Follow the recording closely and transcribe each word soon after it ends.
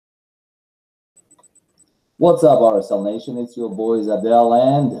What's up, RSL Nation? It's your boys Adele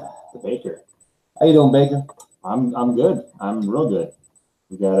and the Baker. How you doing, Baker? I'm good. I'm real good.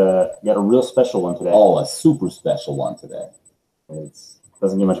 We got a real special one today. Oh, a super special one today. It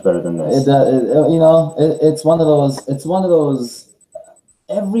doesn't get much better than this. It's one of those. It's one of those.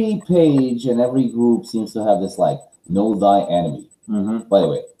 Every page and every group seems to have this like know thy enemy. Mm-hmm. By the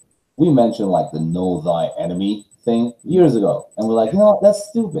way, we mentioned like the know thy enemy thing years ago, and we're like, that's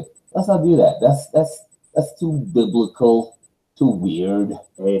stupid. Let's not do that. That's too biblical, too weird.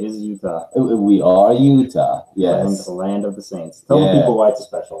 Hey, it is Utah. We are Utah, yes. The land of the saints. Tell the people why it's a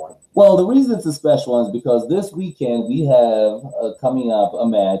special one. Well, the reason it's a special one is because this weekend we have coming up a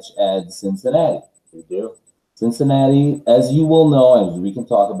match at Cincinnati. We do. Cincinnati, as you will know, and we can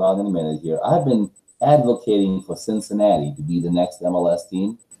talk about in a minute here, I've been advocating for Cincinnati to be the next MLS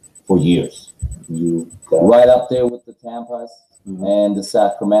team for years. Right up there with the Tampas. Mm-hmm. And the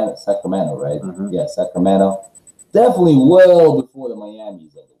Sacramento, right? Mm-hmm. Yeah, Sacramento. Definitely well before the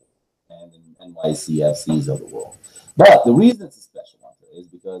Miamis of the world and NYCFCs of the world. But the reason it's a special one is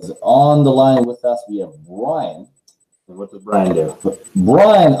because on the line with us, we have Brian. And what does Brian do?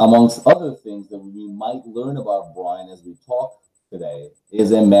 Brian, amongst other things that we might learn about Brian as we talk today,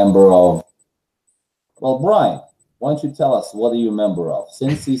 is a member of, well, Brian, why don't you tell us, what are you a member of?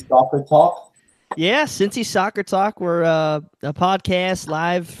 Cincy Soccer Talk? Yeah, Cincy Soccer Talk. We're a podcast,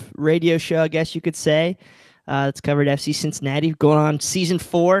 live radio show, I guess you could say. It's covered FC Cincinnati, going on season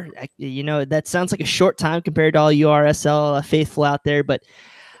 4. That sounds like a short time compared to all you RSL faithful out there, but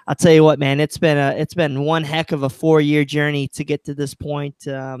I'll tell you what, man, it's been one heck of a 4-year journey to get to this point.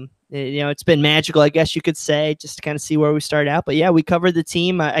 It's been magical, I guess you could say, just to kind of see where we started out. But yeah, we covered the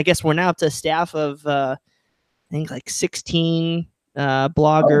team. I guess we're now up to a staff of I think like 16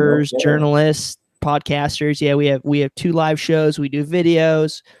 bloggers, journalists, podcasters. Yeah, we have 2 live shows. We do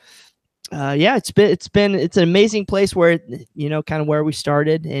videos. It's an amazing place where, kind of where we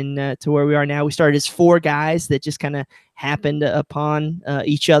started and to where we are now. We started as 4 guys that just kind of happened upon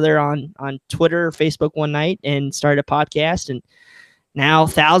each other on Twitter or Facebook one night and started a podcast. And now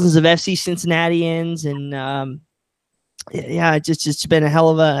thousands of FC Cincinnatians and it's been a hell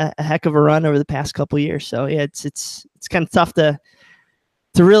of a heck of a run over the past couple of years. So yeah, it's kind of tough to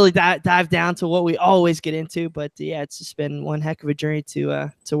really dive down to what we always get into, but yeah, it's just been one heck of a journey to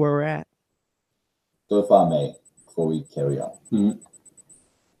where we're at. So if I may, before we carry on,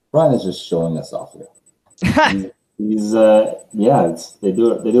 Brian is just showing us off here. They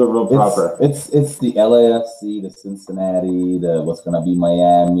do it real proper. It's the LAFC, the Cincinnati, the what's gonna be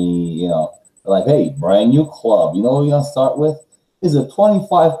Miami. Like, hey, brand new club. You know what we're gonna start with? Is a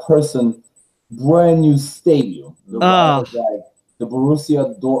 25-person brand new stadium. The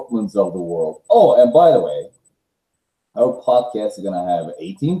Borussia Dortmunds of the world. Oh, and by the way, our podcast is going to have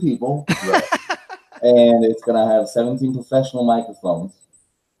 18 people, right? And it's going to have 17 professional microphones,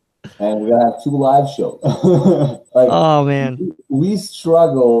 and we're going to have 2 live shows. Oh, man. We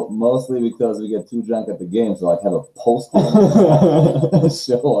struggle mostly because we get too drunk at the game, so have a post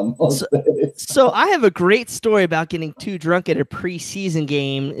show on most days. So I have a great story about getting too drunk at a preseason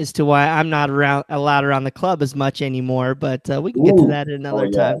game as to why I'm not allowed around the club as much anymore, but we can get to that at another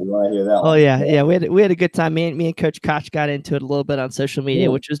time. You want to hear that one? Oh, yeah. We had a good time. Me and Coach Koch got into it a little bit on social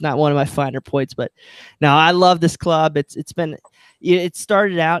media, which was not one of my finer points, but no, I love this club. It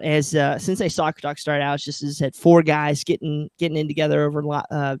started out as Cincinnati Soccer Talk started out just as had 4 guys getting in together over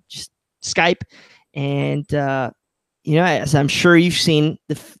just Skype, and as I'm sure you've seen,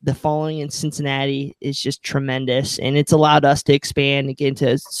 the following in Cincinnati is just tremendous, and it's allowed us to expand and get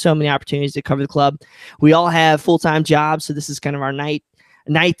into so many opportunities to cover the club. We all have full-time jobs, so this is kind of our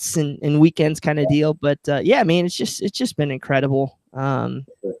nights and weekends kind of deal. But it's just been incredible.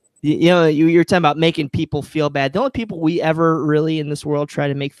 You're talking about making people feel bad. The only people we ever really in this world try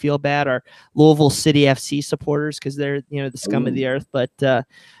to make feel bad are Louisville City FC supporters because they're the scum of the earth. But other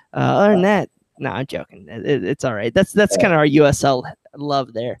than that, no, I'm joking. It's all right. That's kind of our USL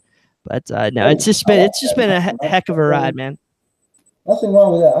love there. But no, it's just been a heck of a ride, man. Nothing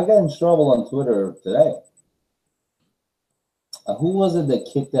wrong with that. I got in trouble on Twitter today. Who was it that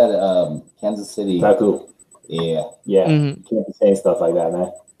kicked that Kansas City? Taku. Yeah. Mm-hmm. You can't be saying stuff like that,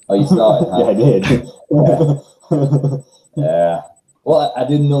 man. Oh, you saw it, huh? Yeah, I did. Yeah. Well, I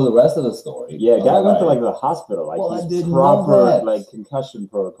didn't know the rest of the story. Yeah, guy went to the hospital. He's proper concussion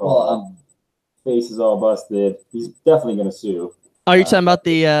protocol. Well, face is all busted. He's definitely gonna sue. Oh, you're talking about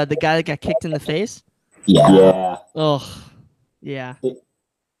the guy that got kicked in the face? Yeah. Oh, yeah.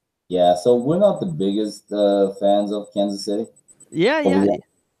 Yeah. So we're not the biggest fans of Kansas City. Yeah.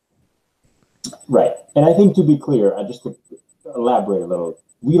 Right, and I think to be clear, I just to elaborate a little.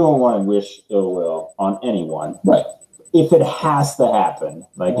 we don't want to wish ill will on anyone. Right. If it has to happen,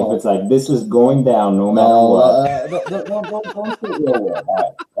 like Well, if it's like this is going down no matter what. Don't say ill will. All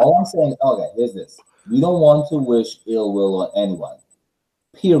right. All I'm saying, okay, here's this. We don't want to wish ill will on anyone.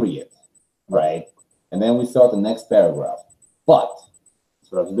 Period. Right? And then we start the next paragraph. But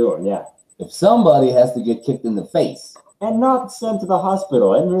That's what I was doing, yeah. if somebody has to get kicked in the face, And not sent to the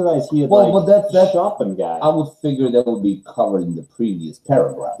hospital. I didn't realize he had well, but that shopping guy. I would figure that would be covered in the previous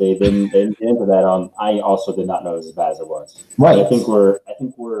paragraph. They didn't enter that on. I also did not know it was as bad as it was. Right. I think we're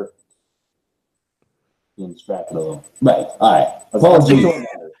being distracted a little. Right. All right. Apologies.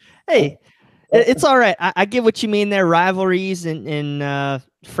 Hey, it's all right. I get what you mean there. Rivalries and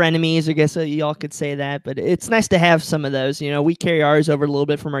frenemies, I guess y'all could say that. But it's nice to have some of those. You know, we carry ours over a little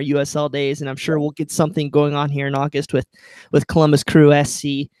bit from our USL days, and I'm sure we'll get something going on here in August with Columbus Crew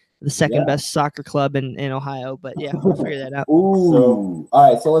SC, the second best soccer club in Ohio. But yeah, we'll figure that out. Ooh.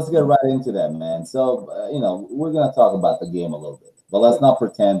 All right. So let's get right into that, man. So, we're going to talk about the game a little bit, but let's not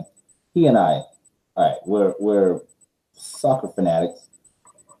pretend he and I, all right, we're soccer fanatics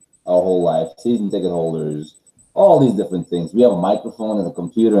our whole life, season ticket holders, all these different things. We have a microphone and a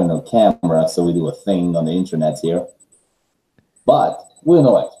computer and a camera, so we do a thing on the internet here. But we're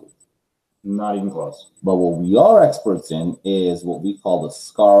no experts. Not even close. But what we are experts in is what we call the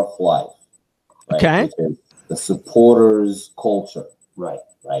scarf life. Right? Okay. Which is the supporters culture. Right.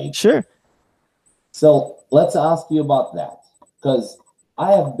 Right. Sure. So let's ask you about that, because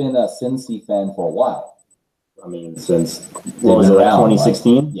I have been a Cincy fan for a while. I mean, since what was it, like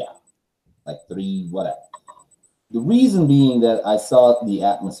 2016? Like 3, whatever. The reason being that I saw the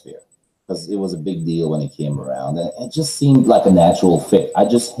atmosphere, because it was a big deal when it came around, and it just seemed like a natural fit. I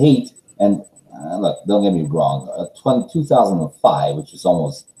just hate, and look, don't get me wrong, 2005, which is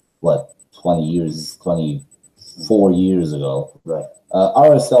almost, 24 years ago, Right.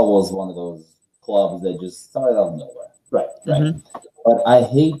 RSL was one of those clubs that just started out of nowhere. Right. Mm-hmm. But I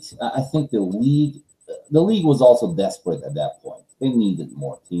think the league was also desperate at that point. They needed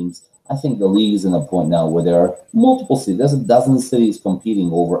more teams. I think the league is in a point now where there are multiple cities. There's a dozen cities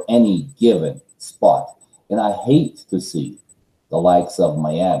competing over any given spot. And I hate to see the likes of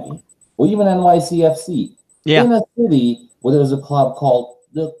Miami or even NYCFC in a city where there's a club called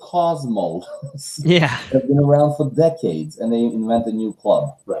the Cosmos. Yeah. They've been around for decades and they invent a new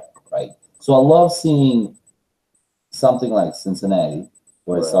club. Right. So I love seeing something like Cincinnati,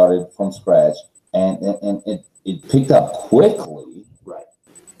 where it started from scratch, and it picked up quickly. Right.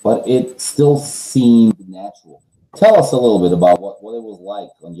 But it still seemed natural. Tell us a little bit about what it was like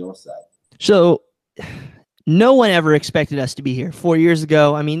on your side. So no one ever expected us to be here 4 years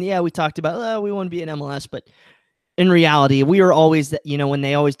ago. I mean, yeah, we talked about, we want to be in MLS, but in reality, we were always, when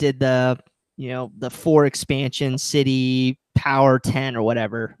they always did the 4 expansion city power 10 or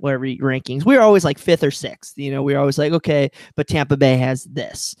whatever rankings, we were always like 5th or 6th. We were always like, okay, but Tampa Bay has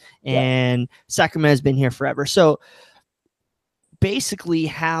this and Sacramento has been here forever. So basically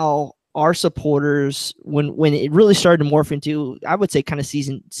how our supporters, when it really started to morph into, I would say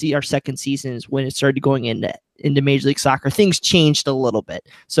our second season is when it started going into Major League Soccer, things changed a little bit.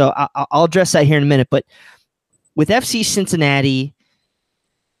 So I'll address that here in a minute, but with FC Cincinnati,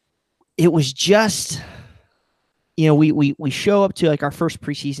 it was just, we show up to like our first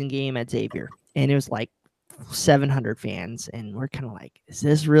preseason game at Xavier, and it was like 700 fans, and we're kind of like, is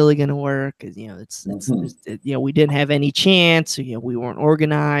this really going to work? Because we didn't have any chance. We weren't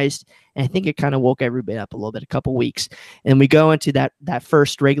organized, and I think it kind of woke everybody up a little bit. A couple weeks, and we go into that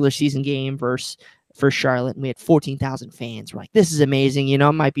first regular season game versus Charlotte, and we had 14,000 fans. We're like, this is amazing. It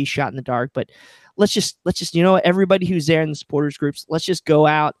might be shot in the dark, but let's just everybody who's there in the supporters groups, let's just go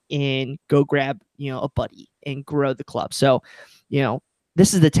out and go grab a buddy and grow the club. So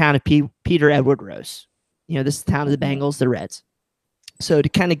this is the town of Peter Edward Rose. This is the town of the Bengals, the Reds. So to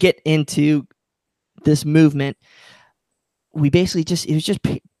kind of get into this movement, we basically it was just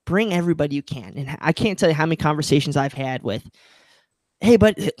bring everybody you can. And I can't tell you how many conversations I've had with, hey,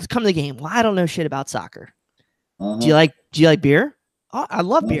 but let's come to the game. Well, I don't know shit about soccer. Do you like beer? Oh, I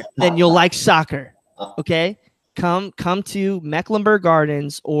love beer. Then you'll like soccer. Okay. Come to Mecklenburg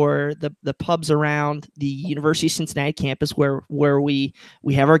Gardens or the pubs around the University of Cincinnati campus where we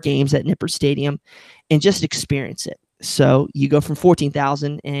have our games at Nippert Stadium, and just experience it. So you go from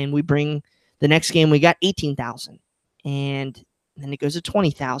 14,000, and we bring the next game, we got 18,000, and then it goes to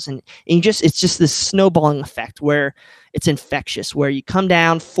 20,000, and it's just this snowballing effect where it's infectious, where you come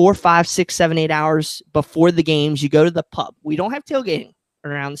down 4, 5, 6, 7, 8 hours before the games, you go to the pub. We don't have tailgating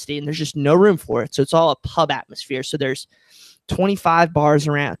around the stadium. There's just no room for it. So it's all a pub atmosphere. So there's 25 bars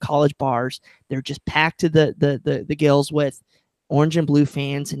around, college bars. They're just packed to the gills with orange and blue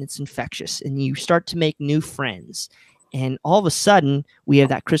fans, and it's infectious. And you start to make new friends. And all of a sudden, we have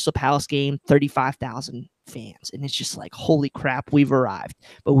that Crystal Palace game, 35,000 fans. And it's just like, holy crap, we've arrived.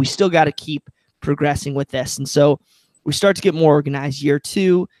 But we still got to keep progressing with this. And so we start to get more organized. Year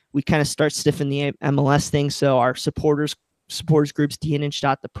 2, we kind of start stiffing the MLS thing. So our supporters groups,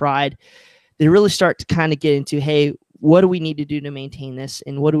 DNH, the Pride, they really start to kind of get into, hey, what do we need to do to maintain this?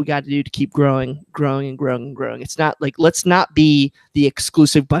 And what do we got to do to keep growing? It's not like, let's not be the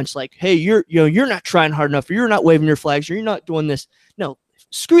exclusive bunch like, hey, you're not trying hard enough, or you're not waving your flags, or you're not doing this. No,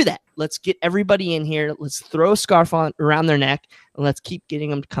 screw that. Let's get everybody in here. Let's throw a scarf around their neck, and let's keep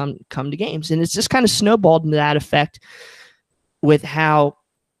getting them to come to games. And it's just kind of snowballed into that effect with how,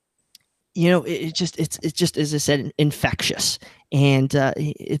 it's just, as I said, infectious. And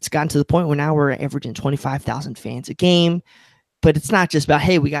it's gotten to the point where now we're averaging 25,000 fans a game. But it's not just about,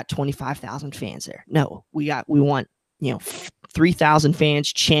 hey, we got 25,000 fans there. No, we want 3,000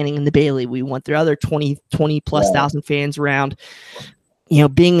 fans chanting in the Bailey. We want their other 20 plus thousand fans around,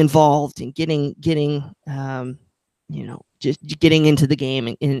 being involved and getting just getting into the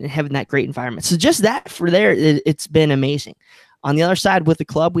game and having that great environment. So just that for there, it's been amazing. On the other side with the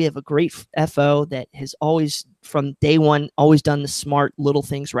club, we have a great FO that has always, from day one, always done the smart little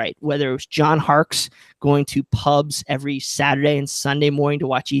things right. Whether it was John Harkes going to pubs every Saturday and Sunday morning to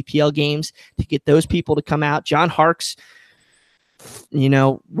watch EPL games, to get those people to come out. John Harkes,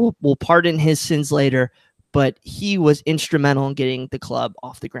 will pardon his sins later, but he was instrumental in getting the club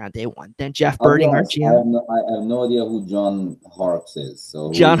off the ground day one. Then Jeff Birding, our GM. I have no idea who John Harkes is.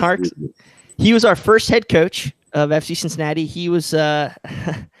 So John Harkes, he was our first head coach of FC Cincinnati. He was how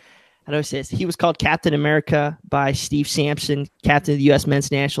do I say this? He was called Captain America by Steve Sampson, captain of the U.S.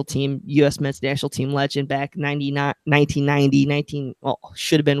 men's national team legend back 1990,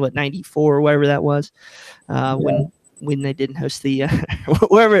 should have been 94 or whatever that was, when they didn't host the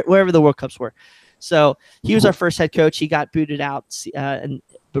wherever the World Cups were. So he was our first head coach. He got booted out, and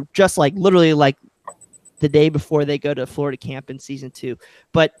just literally the day before they go to Florida camp in season 2.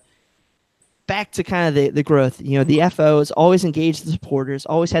 But back to kind of the growth, the FOs always engaged the supporters,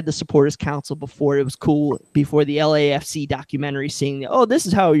 always had the supporters council before it was cool, before the LAFC documentary seeing, this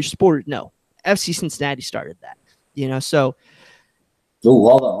is how you're supported. No, FC Cincinnati started that, so. Oh,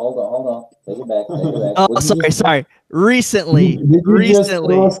 hold on. Take it back. Oh, sorry. Recently. Just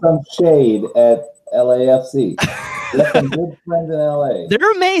throw some shade at LAFC. Let some good friends in LA.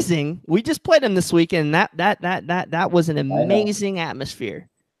 They're amazing. We just played them this weekend. That was an amazing atmosphere.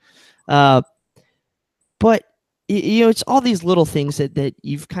 But it's all these little things that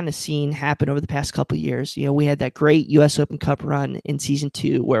you've kind of seen happen over the past couple of years. We had that great U.S. Open Cup run in season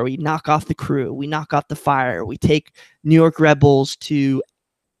 2 where we knock off the Crew, we knock off the Fire, we take New York Red Bulls to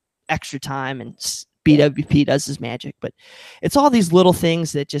extra time, and BWP does his magic. But it's all these little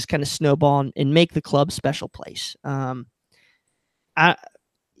things that just kind of snowball and make the club a special place.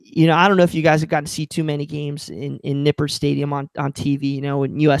 I don't know if you guys have gotten to see too many games in Nipper Stadium on TV. In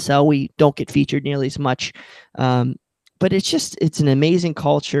USL, we don't get featured nearly as much. But it's an amazing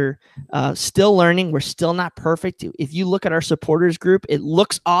culture. Still learning. We're still not perfect. If you look at our supporters group, it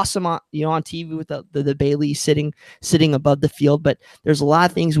looks awesome on TV with the Bailey sitting above the field. But there's a lot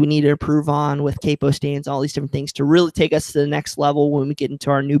of things we need to improve on with capo stands, all these different things to really take us to the next level when we get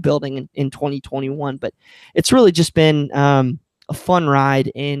into our new building in 2021. But it's really just been a fun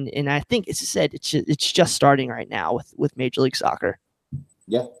ride, and I think, as I said, it's just starting right now with Major League Soccer.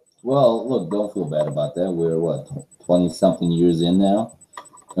 Yeah. Well, look, don't feel bad about that. We're 20-something years in now,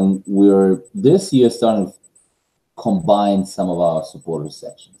 and we're this year starting to combine some of our supporter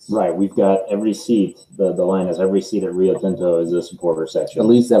sections. Right. We've got every seat. The line is every seat at Rio Tinto is a supporter section. At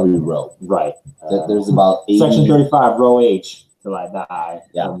least every row. Right. There's about 80. Section 35, row H, till I die.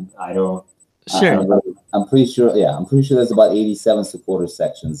 Yeah. I don't. Sure. I'm pretty sure. Yeah, I'm pretty sure there's about 87 supporter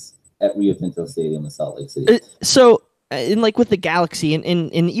sections at Rio Tinto Stadium in Salt Lake City. So, with the Galaxy,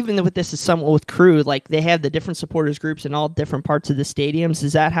 and even with this is somewhat with Crew, they have the different supporters groups in all different parts of the stadiums.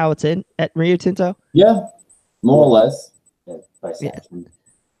 Is that how it's in at Rio Tinto? Yeah, more or less. By section.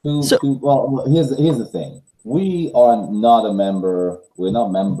 Well, here's the thing. We are not a member. We're not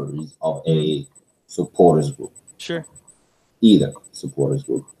members of a supporters group. Sure. Either supporters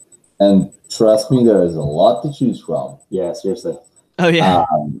group. And trust me, there is a lot to choose from. Yeah, seriously. Oh, yeah.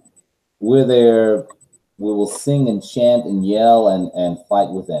 We're there. We will sing and chant and yell and fight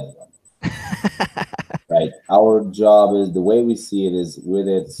with anyone. Right? Our job is, the way we see it is, we're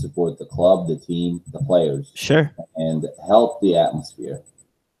there to support the club, the team, the players. Sure. And help the atmosphere.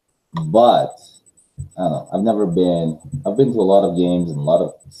 But I don't know. I've been to a lot of games in a lot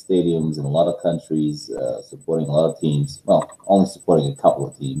of stadiums in a lot of countries, supporting a lot of teams. Well, only supporting a couple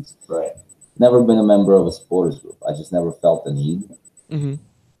of teams. Right. Never been a member of a supporters group. I just never felt the need. Mm-hmm.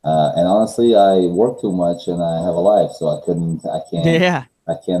 And honestly, I work too much and I have a life, so Yeah.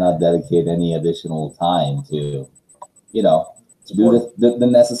 I cannot dedicate any additional time to, to do the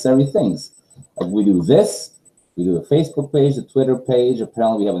necessary things. Like we do this, we do a Facebook page, a Twitter page.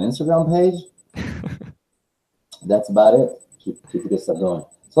 Apparently, we have an Instagram page. That's about it. Keep this stuff going.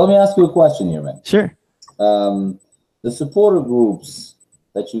 So let me ask you a question here, man. Sure. The supporter groups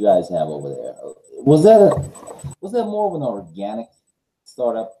that you guys have over there, was that more of an organic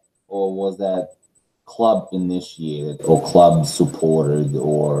startup, or was that club initiated or club supported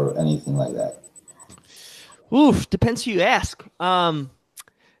or anything like that? Oof, depends who you ask.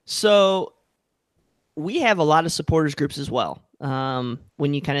 So we have a lot of supporters groups as well.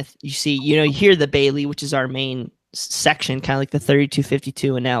 When you see, you hear the Bailey, which is our main section, kind of like the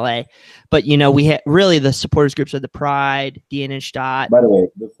 3252 in LA. But we have really the supporters groups are the Pride, Die Innenstadt. By the way,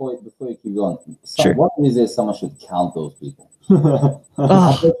 before you keep going, sure. What is it? Someone should count those people.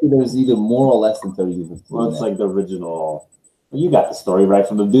 I bet you there's either more or less than 3252. Well, it's like the original. Well, you got the story right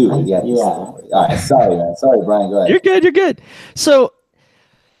from the dude. Yeah. All right, sorry, man. Sorry, Brian. Go ahead. You're good. So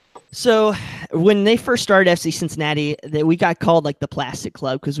when they first started FC Cincinnati, we got called like the Plastic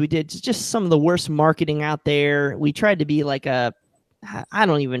Club because we did just some of the worst marketing out there. We tried to be like I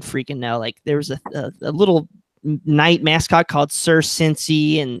don't even freaking know. Like there was a little night mascot called Sir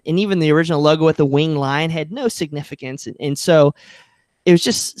Cincy, and even the original logo with the winged lion had no significance. And so it was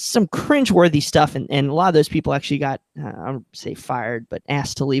just some cringeworthy stuff. And a lot of those people actually got, I don't say fired, but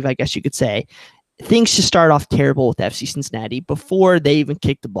asked to leave, I guess you could say. Things just started off terrible with FC Cincinnati before they even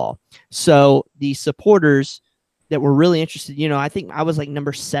kicked the ball. So the supporters that were really interested, I think I was like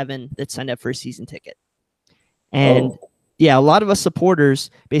number 7 that signed up for a season ticket. And yeah, a lot of us supporters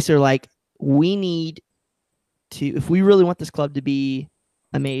basically are like, we need to, if we really want this club to be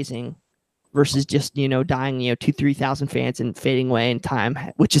amazing versus just, dying, 2,000-3,000 fans and fading away in time,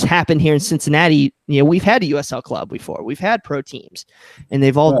 which has happened here in Cincinnati. We've had a USL club before. We've had pro teams and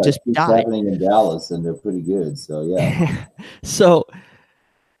they've all just it's died. Happening in Dallas and they're pretty good. So yeah. So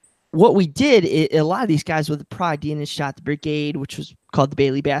what we did, a lot of these guys with the Pride, Die Innenstadt, the Brigade, which was called the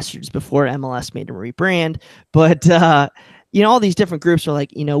Bailey Bastards before MLS made them rebrand. But, all these different groups are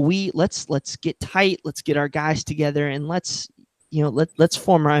like, let's get tight. Let's get our guys together and let's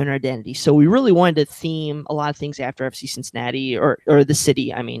form our own identity. So we really wanted to theme a lot of things after FC Cincinnati or the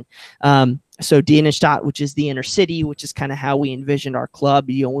city. I mean, so Die Innenstadt, which is the inner city, which is kind of how we envisioned our club.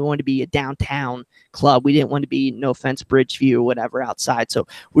 We wanted to be a downtown club. We didn't want to be, no offense, Bridgeview or whatever outside. So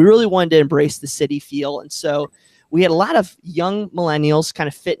we really wanted to embrace the city feel. And so we had a lot of young millennials kind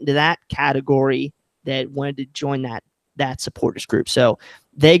of fit into that category that wanted to join that supporters group. So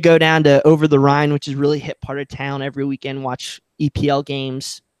they go down to Over the Rhine, which is really hip part of town, every weekend, watch EPL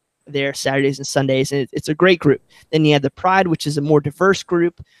games there Saturdays and Sundays, and it's a great group. Then you have the Pride, which is a more diverse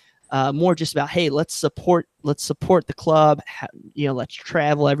group, more just about, hey, let's support the club, let's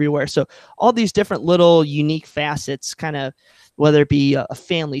travel everywhere. So all these different little unique facets, kind of whether it be a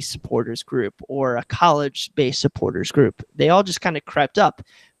family supporters group or a college-based supporters group, they all just kind of crept up.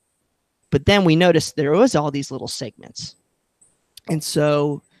 But then we noticed there was all these little segments. And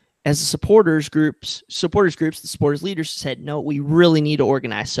so as the supporters groups, the supporters leaders said, no, we really need to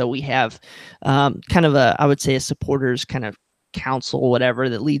organize. So we have kind of I would say a supporters kind of council, whatever,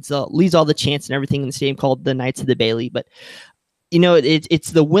 that leads all the chants and everything in the stadium, called the Knights of the Bailey. But,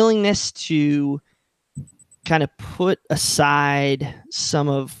 it's the willingness to kind of put aside some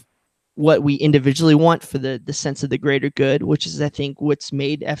of what we individually want for the sense of the greater good, which is, I think, what's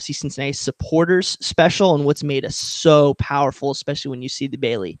made FC Cincinnati supporters special and what's made us so powerful, especially when you see the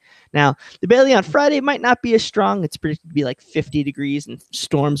Bailey. Now, the Bailey on Friday might not be as strong. It's predicted to be like 50 degrees and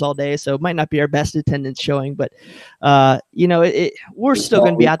storms all day, so it might not be our best attendance showing, but, we're still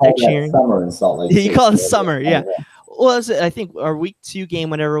going to be out there cheering. Summer in Salt Lake. You call it summer, yeah. Well, I think our week 2 game,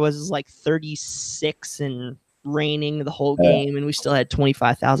 whatever it was like 36 and raining the whole game, and we still had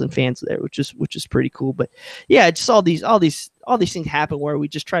 25,000 fans there, which is pretty cool. But yeah, just all these things happen where we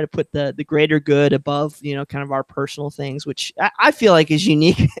just try to put the greater good above, kind of our personal things, which I feel like is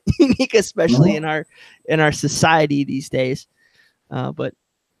unique, especially in our society these days. But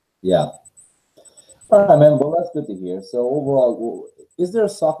yeah, all right, man. Well, that's good to hear. So overall, is there a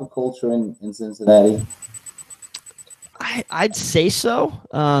soccer culture in Cincinnati? I'd say so.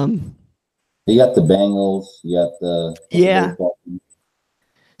 You got the Bengals. You got the yeah.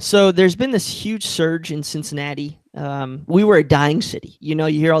 So there's been this huge surge in Cincinnati we were a dying city. You know,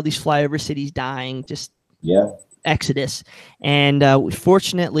 you hear all these flyover cities dying, just Yeah. exodus. And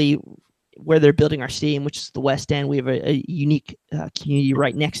fortunately, where they're building our stadium, which is the West End, we have a unique community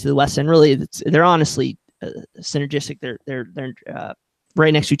right next to the West End. Really, they're honestly synergistic. They're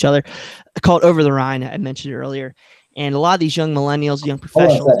right next to each other, called Over the Rhine. I mentioned it earlier. And a lot of these young millennials, young Hold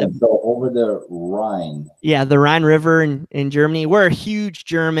on a professionals. second. So over the Rhine. Yeah, the Rhine River in Germany. We're a huge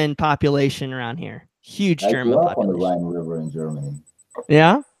German population around here. Huge I German grew up on the population. Rhine River in Germany.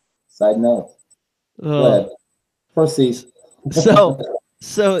 Yeah. Side note. Go ahead. Proceed.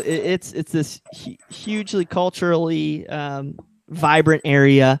 So it's this hugely culturally vibrant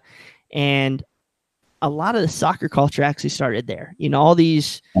area, and a lot of the soccer culture actually started there. You know, all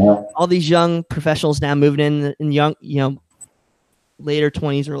these young professionals now moving in young, later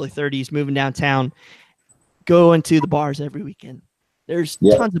 20s, early 30s, moving downtown, go into the bars every weekend. There's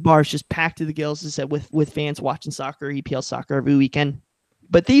tons of bars just packed to the gills, as I said, with fans watching soccer, EPL soccer every weekend.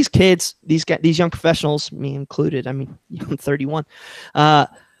 But these kids, these young professionals, me included, I mean, I'm 31.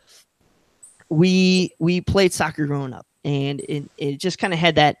 We played soccer growing up, and it just kind of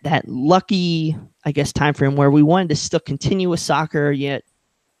had that lucky, I guess, time frame where we wanted to still continue with soccer, yet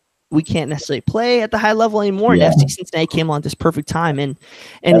we can't necessarily play at the high level anymore. And FC Cincinnati came on at this perfect time, and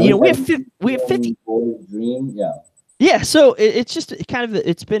we have 50 dream, yeah. So it's just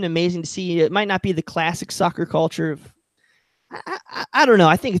it's been amazing to see. It might not be the classic soccer culture of. I don't know.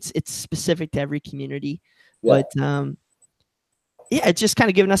 I think it's specific to every community, but it's just kind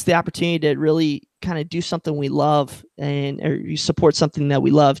of given us the opportunity to really kind of do something we love or support something that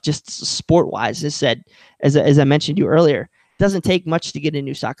we love, just sport wise. As I mentioned to you earlier, it doesn't take much to get a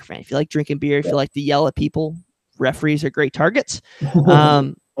new soccer fan. If you like drinking beer, if you like to yell at people, referees are great targets.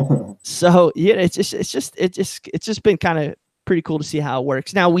 So yeah, it's just been kind of pretty cool to see how it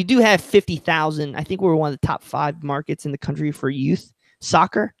works. Now we do have 50,000. I think we're one of the top 5 markets in the country for youth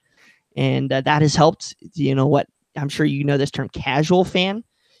soccer, and that has helped. You know what? I'm sure you know this term, casual fan.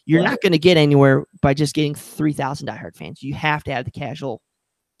 You're not going to get anywhere by just getting 3,000 diehard fans. You have to have the casual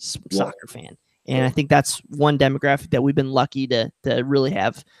soccer fan, and I think that's one demographic that we've been lucky to really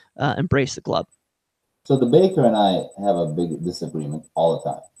have embrace the club. So the Baker and I have a big disagreement all the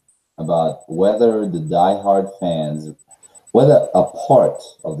time about whether the diehard fans. Whether a part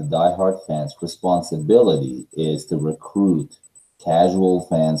of the diehard fans' responsibility is to recruit casual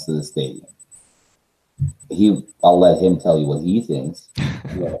fans to the stadium. I'll let him tell you what he thinks.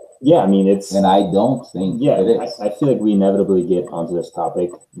 Yeah, I mean, and I don't think it is. I feel like we inevitably get onto this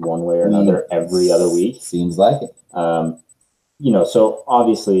topic one way or another every other week. Seems like it. So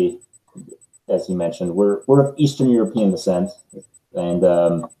obviously, as you mentioned, we're of Eastern European descent, and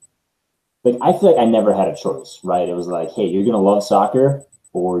I feel like I never had a choice, right? It was like, hey, you're going to love soccer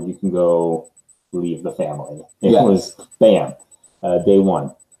or you can go leave the family. It was bam, day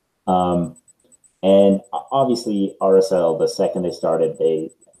one. And obviously RSL, the second they started,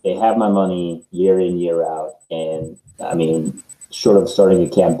 they have my money year in, year out. And I mean, short of starting a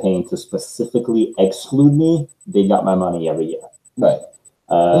campaign to specifically exclude me, they got my money every year. Right.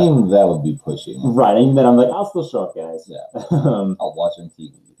 Even that would be pushing. Right. Even then I'm like, I'll still show up, guys. Yeah. I'll watch on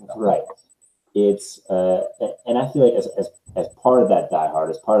TV. Right. It's and I feel like as part of that diehard,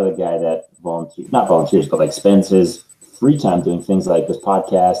 as part of the guy that volunteers, but like spends his free time doing things like this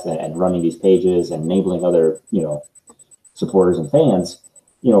podcast and running these pages and enabling other supporters and fans.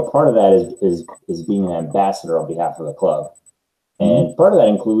 Part of that is being an ambassador on behalf of the club, and part of that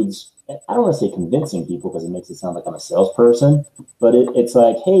includes, I don't want to say convincing people because it makes it sound like I'm a salesperson, but it's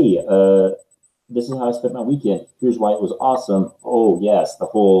like, hey, this is how I spent my weekend. Here's why it was awesome. Oh yes, the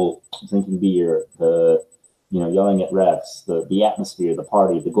whole drinking beer, the yelling at refs, the atmosphere, the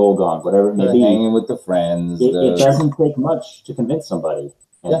party, the goal gong, whatever it may be. Hanging with the friends. It doesn't take much to convince somebody,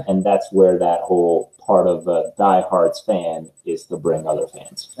 and that's where that whole part of a diehard's fan is to bring other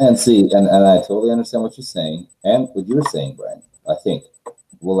fans. And see, and I totally understand what you're saying and what you're saying, Brian. I think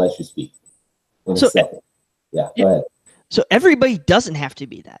we'll let you speak in a second. Yeah, go ahead. So everybody doesn't have to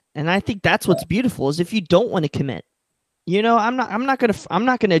be that. And I think that's what's beautiful is if you don't want to commit, I'm not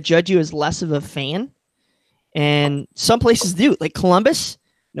going to judge you as less of a fan. And some places do, like Columbus,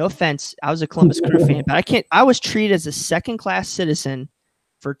 no offense. I was a Columbus Crew fan, but I was treated as a second-class citizen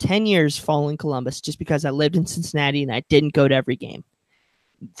for 10 years following Columbus just because I lived in Cincinnati and I didn't go to every game.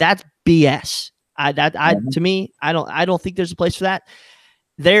 That's BS. To me, I don't think there's a place for that.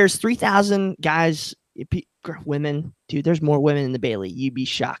 There's 3,000 guys, women, dude. There's more women in the Bailey. You'd be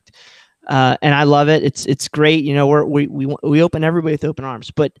shocked, and I love it. It's great. We open everybody with open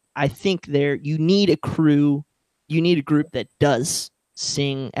arms. But I think you need a crew, you need a group that does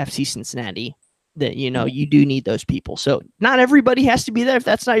sing FC Cincinnati that, you know, you do need those people. So not everybody has to be there. If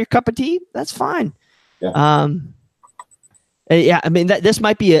that's not your cup of tea, that's fine. Yeah. Yeah, I mean, this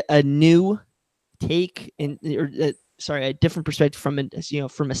might be a new take a different perspective from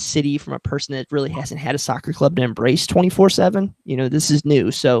from a city, from a person that really hasn't had a soccer club to embrace 24/7. You know, this is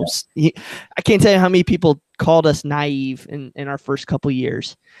new. So I can't tell you how many people called us naive in our first couple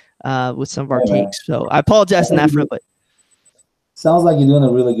years with some of our takes. So I apologize on that front, but sounds like you're doing a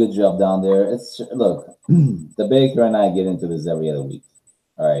really good job down there. Look, the Baker and I get into this every other week.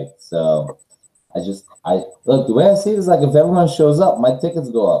 All right. So look, the way I see it is like if everyone shows up, my tickets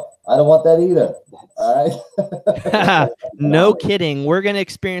go up. I don't want that either. All right. No kidding. We're going to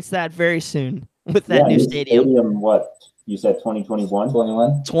experience that very soon with that new stadium. What? You said 2021?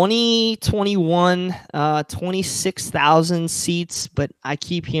 2021, 26,000 seats, but I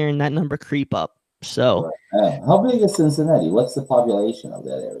keep hearing that number creep up. So, how big is Cincinnati? What's the population of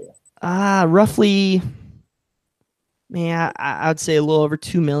that area? Roughly, man, I would say a little over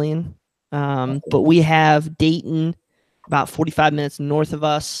 2 million. But we have Dayton about 45 minutes north of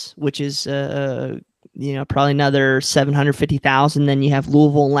us, which is, probably another 750,000. Then you have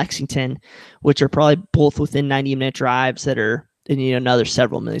Louisville and Lexington, which are probably both within 90-minute drives that are, another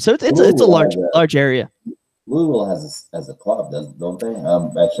several million. So it's a large area. Louisville has a club, don't they?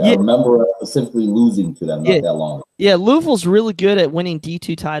 Actually, I remember specifically losing to them not that long ago. Yeah, Louisville's really good at winning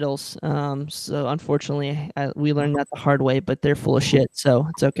D2 titles. So unfortunately, we learned that the hard way, but they're full of shit, so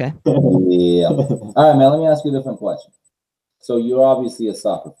it's okay. Yeah. All right, man, let me ask you a different question. So you're obviously a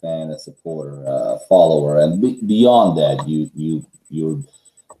soccer fan, a supporter, follower, and beyond that, you're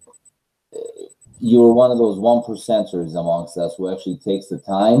one of those 1%ers amongst us who actually takes the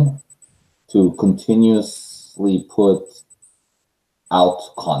time to continuously put out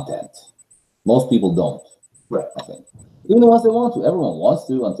content. Most people don't. Right. I think. Even the ones that want to. Everyone wants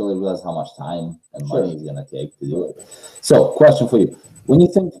to until they realize how much time and money it's going to take to do it. So, question for you. When you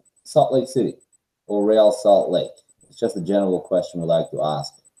think Salt Lake City or Real Salt Lake, it's just a general question we like to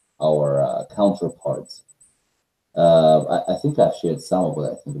ask our counterparts. I think I've shared some of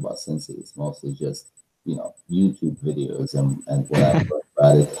what I think about Cincy. It's mostly just, YouTube videos and whatever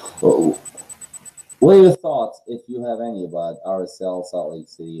about it. What are your thoughts, if you have any, about RSL, Salt Lake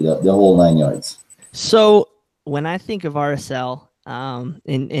City, the whole 9 yards? So when I think of RSL,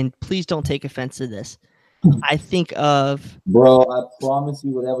 and please don't take offense to this, I think of... Bro, I promise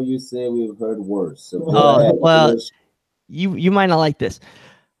you, whatever you say, we've heard worse. So well, you might not like this.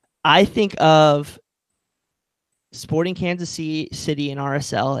 I think of Sporting Kansas City and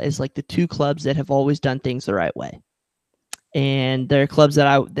RSL as like the two clubs that have always done things the right way. And they're clubs that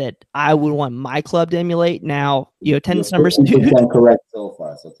I would want my club to emulate. Now, attendance numbers. 50% correct so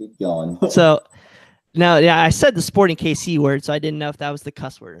far, so keep going. So, no, yeah, I said the Sporting KC word, so I didn't know if that was the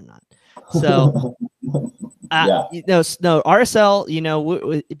cuss word or not. So, no, RSL,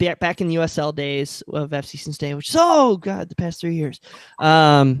 back in the USL days of FC Cincinnati, which is, the past 3 years,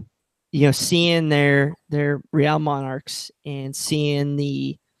 seeing their Real Monarchs and seeing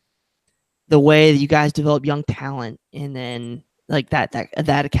the way that you guys develop young talent, and then like that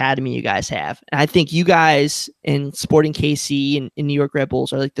academy you guys have. And I think you guys in Sporting KC and New York Red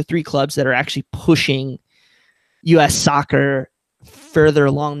Bulls are like the three clubs that are actually pushing U.S. soccer further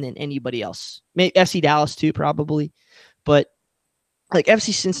along than anybody else. Maybe FC Dallas too, probably. But like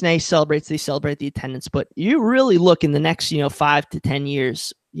FC Cincinnati they celebrate the attendance. But you really look in the next, 5 to 10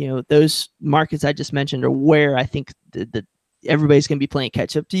 years, those markets I just mentioned are where I think the everybody's going to be playing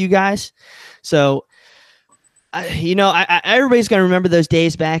catch up to you guys. So, everybody's going to remember those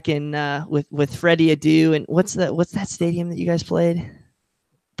days back in with Freddie Adu and what's that stadium that you guys played?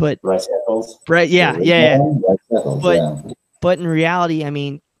 But Rice Eccles. Right, yeah. But But in reality, I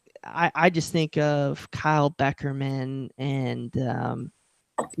mean, I just think of Kyle Beckerman and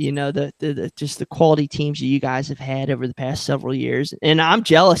just the quality teams that you guys have had over the past several years, and I'm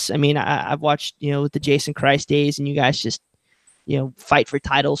jealous. I mean, I've watched with the Jason Christ days, and you guys just fight for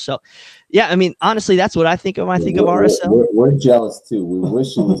titles. So, yeah, I mean, honestly, that's what I think of when I think of RSL. We're jealous too. We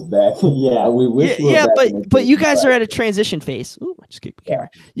wish it was back. Yeah, we wish. Yeah, but you guys are at a transition phase. Ooh, I just kicked the camera.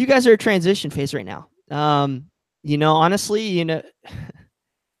 You guys are at a transition phase right now. Honestly,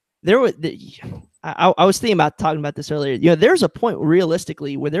 there was. I was thinking about talking about this earlier. There's a point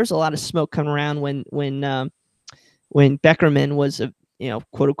realistically where there's a lot of smoke coming around when Beckerman was a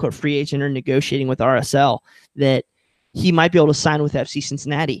quote unquote free agent or negotiating with RSL, that he might be able to sign with FC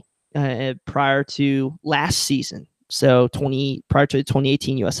Cincinnati prior to last season. So prior to the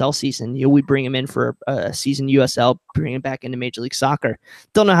 2018 USL season, we bring him in for a season USL, bring him back into Major League Soccer.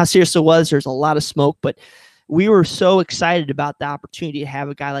 Don't know how serious it was. There's a lot of smoke, but we were so excited about the opportunity to have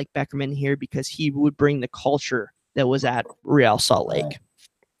a guy like Beckerman here because he would bring the culture that was at Real Salt Lake. Right.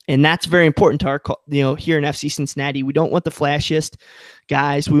 And that's very important to our, here in FC Cincinnati. We don't want the flashiest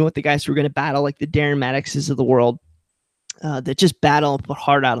guys. We want the guys who are going to battle like the Darren Maddoxes of the world that just battle and put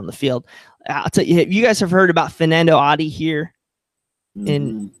heart out on the field. I'll tell you, you guys have heard about Fernando Adi here.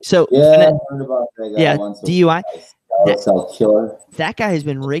 And so, I heard about that guy once. DUI. Killer. That guy has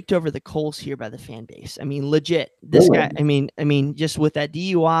been raked over the coals here by the fan base. I mean, legit. This guy. I mean, just with that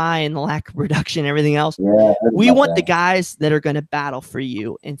DUI and the lack of production, and everything else. Yeah, we want the guys that are going to battle for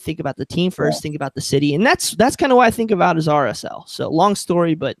you and think about the team first. Think about the city, and that's kind of what I think about as RSL. So long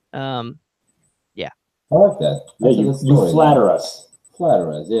story, but yeah. I like that. Yeah, you flatter us.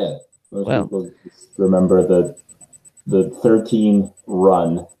 Flatter us, yeah. Most people remember the 13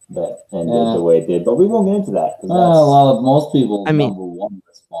 run that ended the way it did, but we won't get into that. Well, most people, number one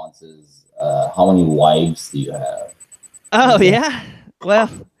response is, how many wives do you have? Oh, yeah. Well,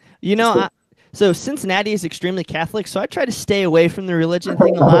 so Cincinnati is extremely Catholic, so I try to stay away from the religion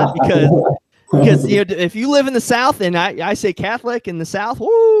thing a lot because if you live in the South and I say Catholic in the South,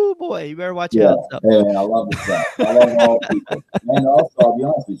 whoo, boy, you better watch out. So. Hey, man, I love the South. I love all people. And also, I'll be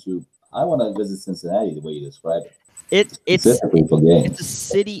honest with you, I want to visit Cincinnati the way you describe it. It's a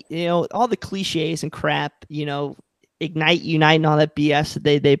city, all the cliches and crap, ignite, unite, and all that BS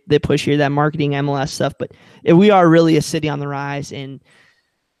that they push here, that marketing MLS stuff. But we are really a city on the rise, and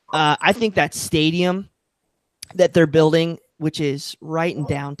I think that stadium that they're building, which is right in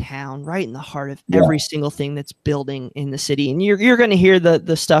downtown, right in the heart of every single thing that's building in the city, and you're going to hear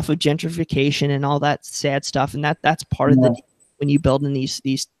the stuff of gentrification and all that sad stuff, and that's part of the when you build in these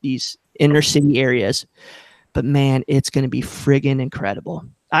inner city areas. But man, it's going to be friggin' incredible.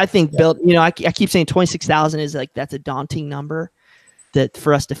 I think I keep saying 26,000 is that's a daunting number that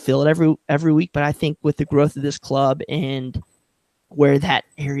for us to fill it every week. But I think with the growth of this club and where that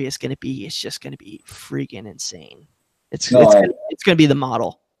area is going to be, it's just going to be friggin' insane. It's going to be the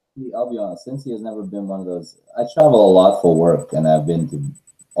model. I'll be honest, Cincy has never been one of those. I travel a lot for work, and I've been to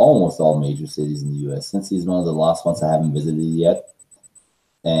almost all major cities in the U.S. Cincy is one of the last ones I haven't visited yet.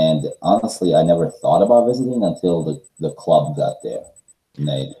 And honestly, I never thought about visiting until the club got there.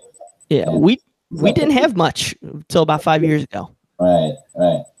 We didn't have much until about 5 years ago. Right.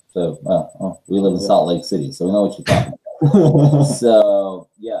 So, we live in Salt Lake City, so we know what you're talking about. So,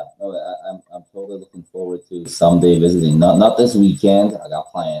 I'm totally looking forward to someday visiting. Not this weekend. I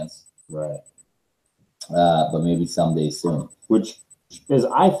got plans. Right. But maybe someday soon. Which is,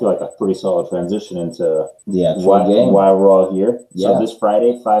 I feel like, a pretty solid transition into the actual game. Why we're all here. Yeah. So this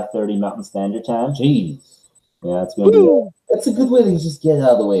Friday, 5:30 Mountain Standard Time. Jeez. Yeah, it's going to be. It's a good way to just get out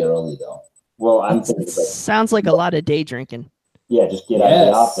of the way early, though. Well, I'm thinking sounds like a lot of day drinking. Yeah, just get out of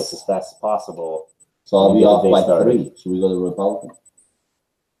the office as fast as possible. So I'll be off by 3. Should we go to the Republican?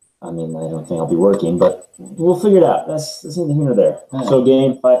 I mean, I don't think I'll be working, but we'll figure it out. That's neither here nor there. Yeah. So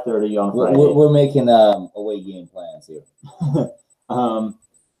game 5:30 on Friday. We're making away game plans here.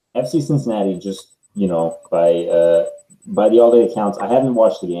 FC Cincinnati just, by the all-day accounts, I haven't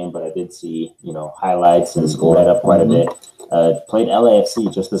watched the game, but I did see, highlights and read up quite a bit. Played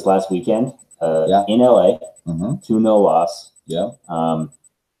LAFC just this last weekend in LA, 2-0 loss. Yeah.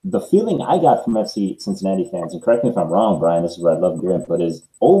 The feeling I got from FC Cincinnati fans, and correct me if I'm wrong, Brian, this is where I'd love your input, is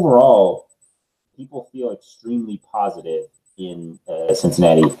overall, people feel extremely positive in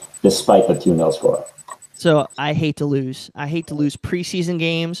Cincinnati despite the 2-0 score. So I hate to lose. I hate to lose preseason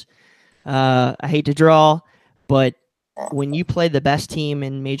games. I hate to draw, but when you play the best team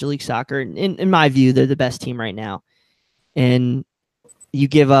in Major League Soccer, in my view, they're the best team right now, and you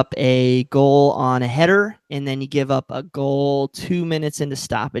give up a goal on a header, and then you give up a goal 2 minutes into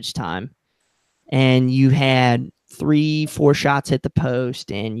stoppage time, and you had 3-4 shots hit the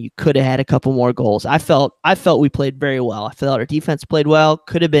post, and you could have had a couple more goals. I felt we played very well. I felt our defense played well.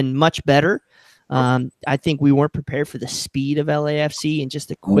 Could have been much better. I think we weren't prepared for the speed of LAFC and just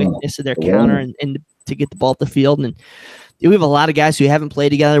the quickness of their counter and to get the ball at the field. And we have a lot of guys who haven't played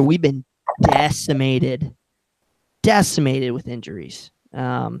together. We've been decimated with injuries.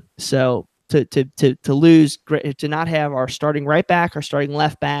 So to lose, to not have our starting right back, our starting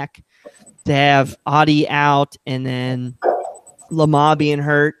left back, to have Adi out, and then Lamar being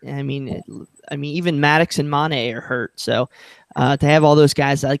hurt. I mean, even Maddox and Mane are hurt. So to have all those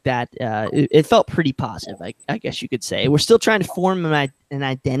guys like that, it felt pretty positive, I guess you could say. We're still trying to form an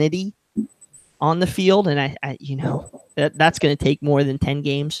identity on the field, and that's going to take more than 10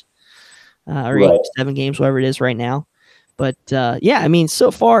 games or 8 to 7 games, whatever it is right now. But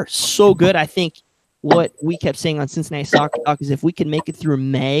so far, so good. I think what we kept saying on Cincinnati Soccer Talk is if we can make it through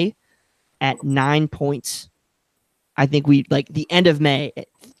May at 9 points I think we like the end of May,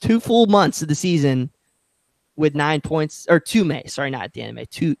 2 full months of the season with 9 points, or 2 May. Sorry, not at the end of May,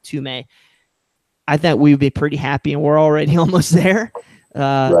 2 May. I thought we would be pretty happy, and we're already almost there.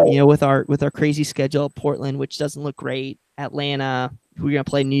 Right. You know, with our crazy schedule, Portland, which doesn't look great, Atlanta, we're gonna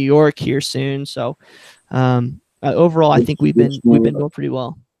play New York here soon. So overall, I think we've been doing pretty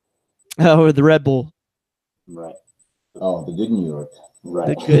well. Or the Red Bull, Right. Oh, the good New York. Right.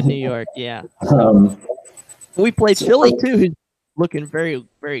 the good New York, yeah. So, we played Philly too, who's looking very,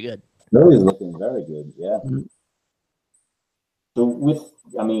 very good. Philly's looking very good. Yeah. So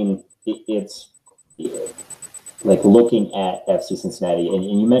it's like looking at FC Cincinnati,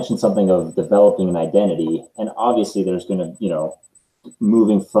 and you mentioned something of developing an identity, and obviously there's going to,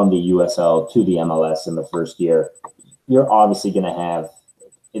 moving from the USL to the MLS in the first year, you're obviously going to have,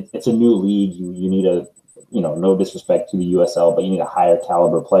 it's a new league. You need a, no disrespect to the USL, but you need a higher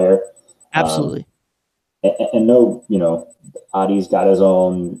caliber player. Absolutely. And Adi's got his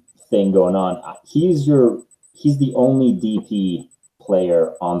own thing going on. He's the only DP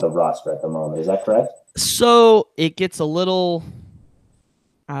player on the roster at the moment. Is that correct? So it gets a little,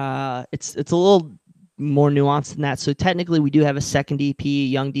 it's a little more nuanced than that. So technically, we do have a second DP,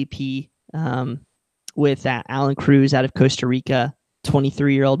 young DP, with Alan Cruz out of Costa Rica,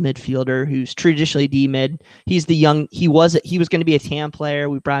 23-year-old midfielder who's traditionally D mid. He's the young. He was going to be a TAM player.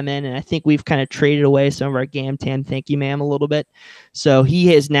 We brought him in, and I think we've kind of traded away some of our GAM TAM. Thank you, ma'am, a little bit. So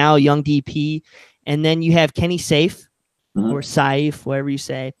he is now young DP, and then you have Kenny Safe. Or Saif, whatever you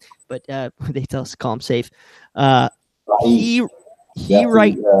say, but they tell us to call him Safe. He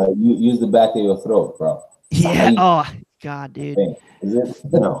right. You use the back of your throat, bro. Yeah. Saif. Oh God, dude. Hey, is it?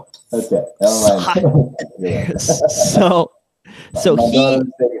 No. Okay. Never mind. So my he.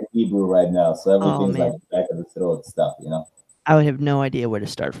 daughter's taking Hebrew right now, so everything's man. like back of the throat stuff, I would have no idea where to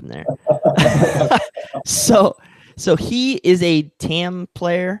start from there. So he is a TAM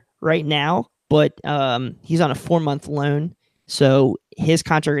player right now, but he's on a 4-month loan. So his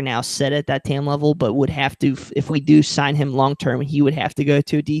contract are now set at that TAM level, but would have to, if we do sign him long term, he would have to go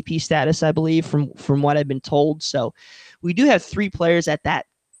to a DP status, I believe, from what I've been told. So we do have 3 players at that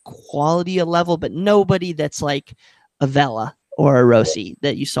quality of level, but nobody that's like a Vela or a Rossi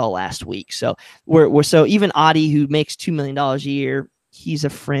that you saw last week. So we're so even Adi, who makes $2 million a year, he's a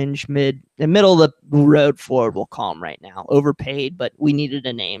fringe middle of the road forward, we'll call him right now. Overpaid, but we needed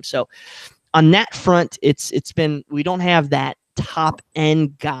a name. So on that front, it's been, we don't have that top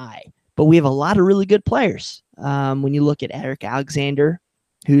end guy, but we have a lot of really good players. When you look at Eric Alexander,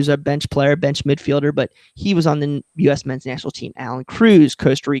 who's a bench player, bench midfielder, but he was on the U.S. men's national team. Alan Cruz,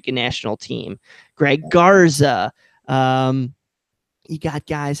 Costa Rica national team. Greg Garza. You got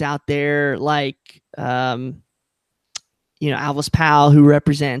guys out there like, Alvis Powell, who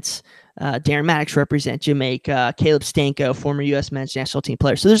represents Darren Maddox, represent Jamaica. Caleb Stanko, former U.S. men's national team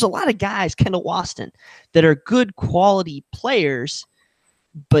player. So there's a lot of guys, Kendall Waston, that are good quality players,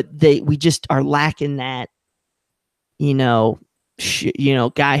 but we just are lacking that,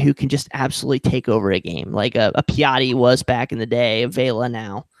 guy who can just absolutely take over a game, like a Piatti was back in the day, a Vela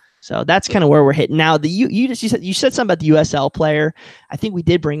now. So that's kind of where we're hitting now. You said something about the USL player. I think we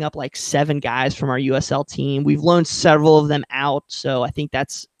did bring up like 7 guys from our USL team. We've loaned several of them out, so I think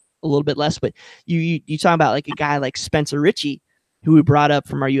that's a little bit less. But you talk about like a guy like Spencer Ritchie, who we brought up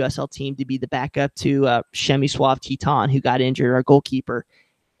from our USL team to be the backup to Przemysław Titan, who got injured, our goalkeeper.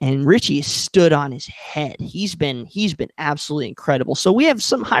 And Richie stood on his head. He's been absolutely incredible. So we have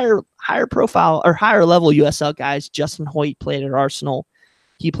some higher profile or higher level USL guys. Justin Hoyt played at Arsenal.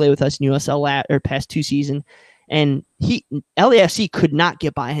 He played with us in USL past 2 seasons, and LAFC could not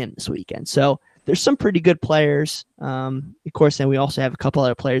get by him this weekend. So there's some pretty good players. Of course, then we also have a couple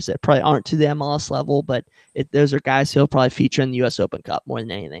other players that probably aren't to the MLS level, but those are guys who'll probably feature in the US Open Cup more than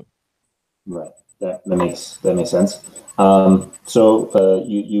anything. Right. That makes sense. So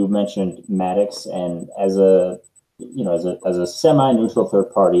you mentioned Maddox, and as a semi-neutral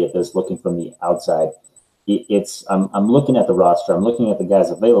third party at this, looking from the outside, I'm looking at the roster, I'm looking at the guys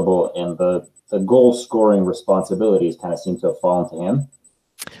available, and the goal scoring responsibilities kind of seem to have fallen to him.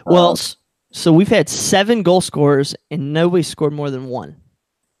 Well, so we've had 7 goal scorers, and nobody scored more than 1.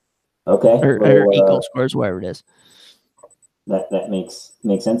 Okay, or 8 goal scorers, whatever it is. That makes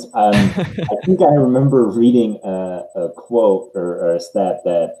sense. I think I remember reading a quote or a stat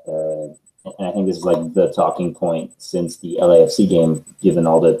that, and I think this is like the talking point since the LAFC game, given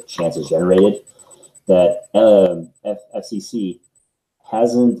all the chances generated, that FCC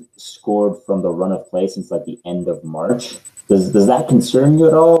hasn't scored from the run of play since like the end of March. Does that concern you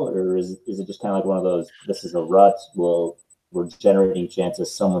at all, or is it just kind of like one of those? This is a rut. We're generating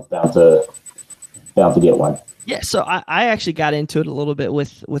chances. Someone's bound to bound to get one. Yeah, so I actually got into it a little bit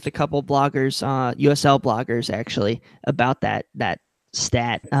with a couple bloggers, USL bloggers actually, about that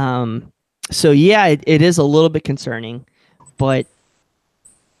stat. So yeah, it is a little bit concerning, but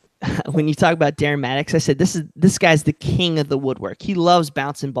when you talk about Darren Maddox, I said this guy's the king of the woodwork. He loves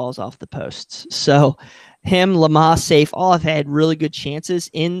bouncing balls off the posts. So him, Lamah, Safe, all have had really good chances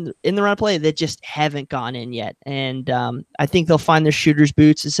in the run play that just haven't gone in yet. And I think they'll find their shooters'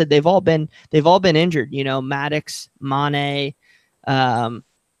 boots. I said they've all been injured. You know, Maddox, Mane,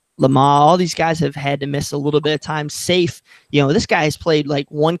 Lamah, all these guys have had to miss a little bit of time. Safe, you know, this guy has played like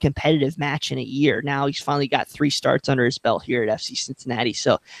one competitive match in a year. Now he's finally got 3 starts under his belt here at FC Cincinnati.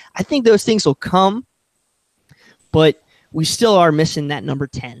 So I think those things will come, but we still are missing that number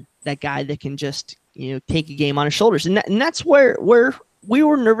 10, that guy that can just, you know, take a game on his shoulders. And that's where we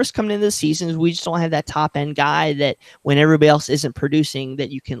were nervous coming into the season. We just don't have that top end guy that when everybody else isn't producing that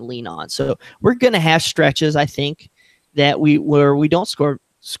you can lean on. So we're going to have stretches, I think, that where we don't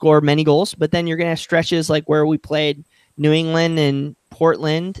score many goals, but then you're going to have stretches like where we played New England and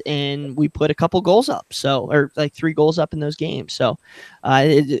Portland and we put a couple goals up. So, or like 3 goals up in those games. So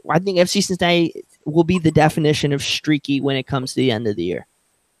I think FC Cincinnati will be the definition of streaky when it comes to the end of the year.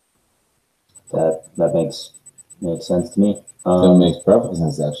 That makes sense to me. That makes perfect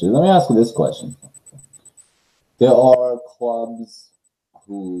sense, actually. Let me ask you this question. There are clubs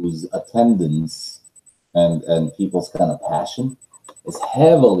whose attendance and people's kind of passion is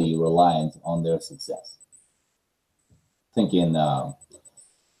heavily reliant on their success. Thinking LA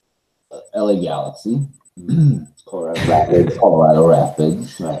Galaxy, Colorado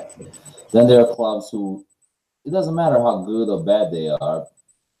Rapids. Right. Then there are clubs who, it doesn't matter how good or bad they are,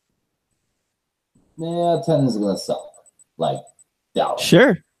 attendance is going to suck. Like Dallas.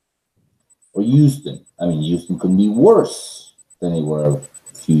 Sure. Or Houston. I mean, Houston could be worse than they were a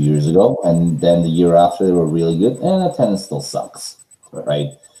few years ago. And then the year after, they were really good. And attendance still sucks. Right?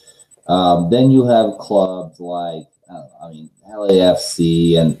 Then you have clubs like,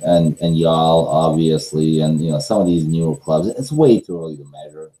 LAFC and y'all, obviously. And, you know, some of these newer clubs. It's way too early to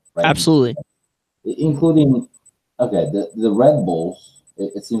measure. Right? Absolutely. Including, the Red Bulls.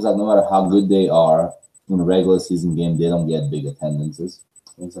 It seems like no matter how good they are in a regular season game, they don't get big attendances.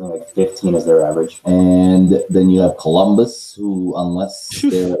 I think something like 15 is their average. And then you have Columbus, who, unless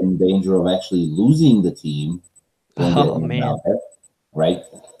they're in danger of actually losing the team, man, there, right?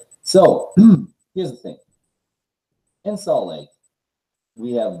 So here's the thing: in Salt Lake,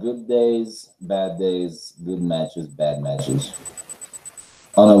 we have good days, good matches, bad matches.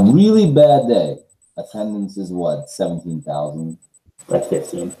 On a really bad day, attendance is what, 17,000. Like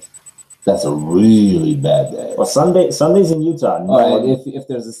 15. That's a really bad day. Well, Sundays in Utah. No. All right, if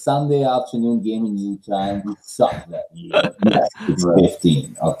there's a Sunday afternoon game in Utah and we suck that year, yes, it's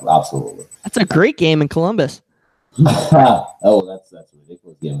 15. Absolutely. That's a great game in Columbus. Oh, that's a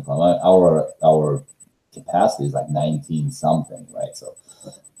ridiculous game in Columbus. Our capacity is like 19 something, right? So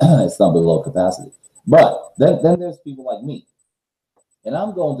it's not below capacity. But then there's people like me. And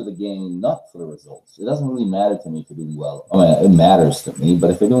I'm going to the game not for the results. It doesn't really matter to me if you're doing well. I mean, it matters to me, but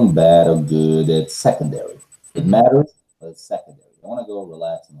if you're doing bad or good, it's secondary. It matters, but it's secondary. I want to go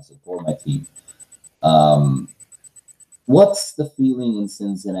relax and support my team. What's the feeling in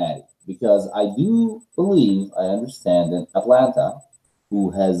Cincinnati? Because I do believe, I understand that Atlanta,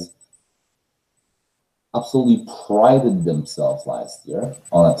 who has absolutely prided themselves last year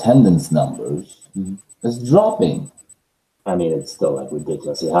on attendance numbers, is dropping. I mean, it's still like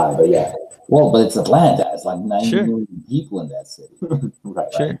ridiculously high, but yeah. Well, but it's Atlanta. It's like 90 million people in that city.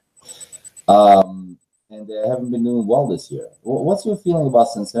 Right. Sure. And they haven't been doing well this year. What's your feeling about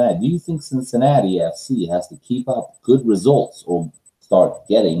Cincinnati? Do you think Cincinnati FC has to keep up good results or start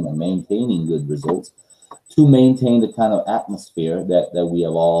getting and maintaining good results to maintain the kind of atmosphere that we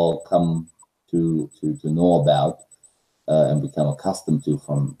have all come to know about and become accustomed to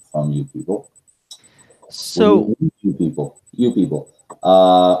from you people? So you people,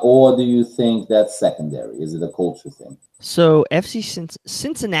 or do you think that's secondary? Is it a culture thing? So FC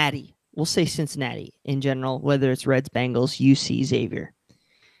Cincinnati, we'll say Cincinnati in general, whether it's Reds, Bengals, UC, Xavier.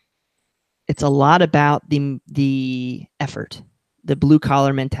 It's a lot about the effort, the blue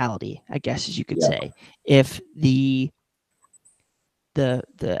collar mentality, I guess, as you could say. If the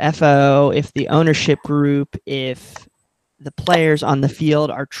FO, if the ownership group, if the players on the field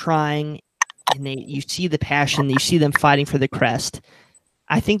are trying. And you see the passion, you see them fighting for the crest.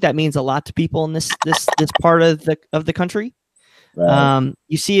 I think that means a lot to people in this part of the country. Right.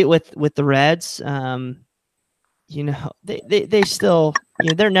 You see it with the Reds. You know, they still, you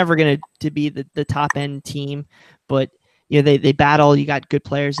know, they're never going to be the top end team, but you know they battle. You got good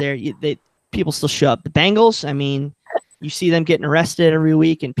players there. people still show up. The Bengals, I mean, you see them getting arrested every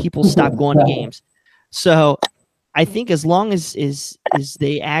week, and people stop going to games. So I think as long as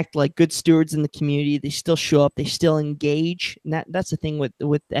they act like good stewards in the community, they still show up, they still engage. And that's the thing with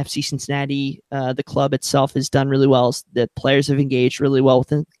FC Cincinnati. The club itself has done really well. The players have engaged really well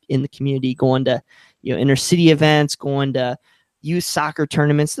in the community, going to inner city events, going to youth soccer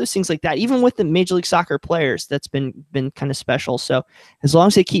tournaments, those things like that. Even with the Major League Soccer players, that's been kind of special. So as long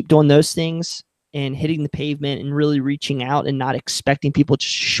as they keep doing those things and hitting the pavement and really reaching out and not expecting people to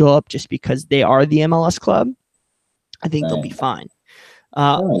show up just because they are the MLS club, I think they'll be fine.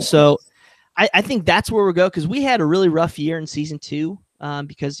 So I think that's where we'll go, because we had a really rough year in season 2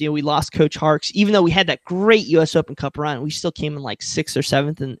 because we lost Coach Harks. Even though we had that great U.S. Open Cup run, we still came in like 6th or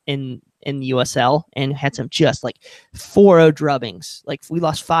 7th in the USL and had some just like 4-0 drubbings. Like we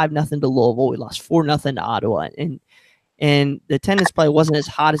lost 5-0 to Louisville, we lost 4-0 to Ottawa, and the attendance probably wasn't as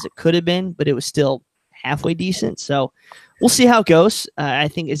hot as it could have been, but it was still halfway decent. So we'll see how it goes. I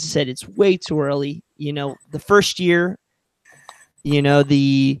think, as I said, it's way too early. The first year,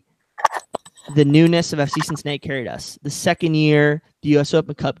 the newness of FC Cincinnati carried us. The second year, the U.S.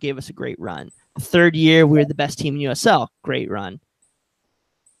 Open Cup gave us a great run. The third year, we were the best team in USL. Great run.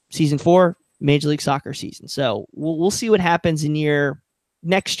 Season 4, Major League Soccer season. So we'll see what happens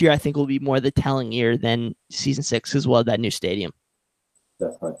next year. I think will be more the telling year than season 6 as well, that new stadium.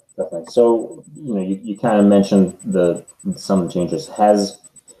 Definitely. So, you kind of mentioned some of the changes.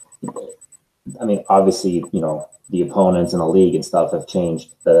 Obviously, the opponents in the league and stuff have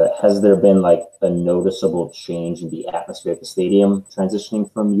changed. Has there been like a noticeable change in the atmosphere at the stadium transitioning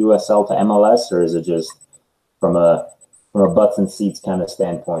from USL to MLS, or is it just from a butts and seats kind of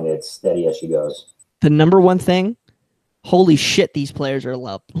standpoint, it's steady as she goes? The number one thing, holy shit, these players are a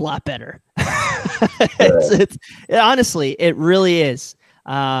lot better. It's honestly, it really is.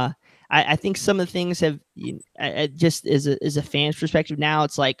 I think some of the things have just as a fan's perspective now,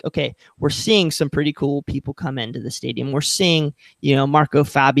 it's like, okay, we're seeing some pretty cool people come into the stadium. We're seeing, Marco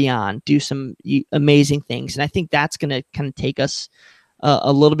Fabian do some amazing things. And I think that's going to kind of take us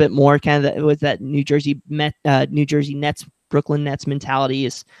a little bit more kind of with that New Jersey Nets, Brooklyn Nets mentality,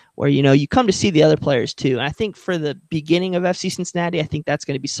 is where, you come to see the other players too. And I think for the beginning of FC Cincinnati, I think that's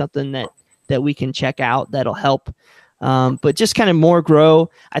going to be something that we can check out that'll help. But just kind of more grow.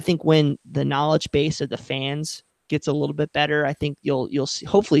 I think when the knowledge base of the fans gets a little bit better, I think you'll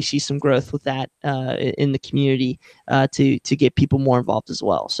hopefully see some growth with that in the community to get people more involved as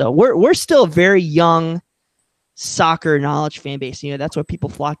well. So we're still a very young soccer knowledge fan base. That's why people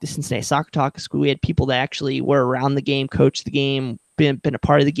flock to Cincinnati Soccer Talk School. We had people that actually were around the game, coached the game, been a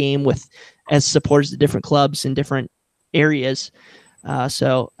part of the game as supporters of different clubs in different areas. I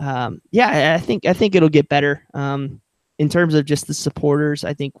think it'll get better. In terms of just the supporters,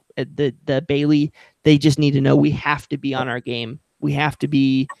 I think the Bailey, they just need to know we have to be on our game. We have to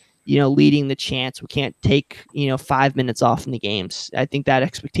be, leading the chants. We can't take, 5 minutes off in the games. I think that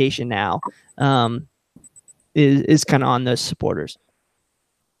expectation now is kind of on those supporters.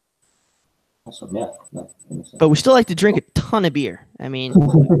 Awesome. Yeah. But we still like to drink a ton of beer. I mean,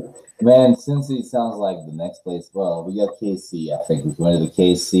 man, Cincy sounds like the next place. Well, we got KC. I think we're going to the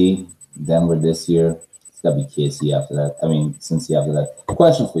KC, Denver this year. Got to be KC after that. Cincy after that.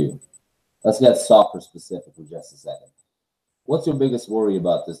 Question for you. Let's get soccer specific for just a second. What's your biggest worry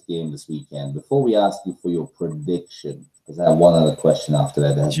about this game this weekend? Before we ask you for your prediction, because I have one other question after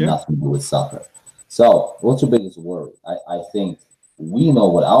that has nothing to do with soccer. So, what's your biggest worry? I think we know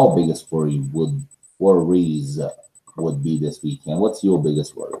what our biggest worries would be this weekend. What's your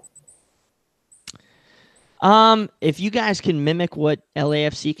biggest worry? If you guys can mimic what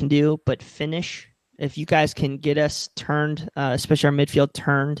LAFC can do, but finish. If you guys can get us turned, especially our midfield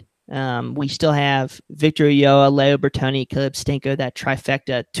turned, we still have Victor Ulloa, Leo Bertoni, Caleb Stenko, that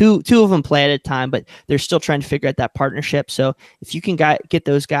trifecta. Two of them play at a time, but they're still trying to figure out that partnership. So if you can get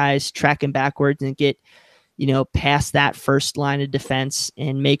those guys tracking backwards and get, past that first line of defense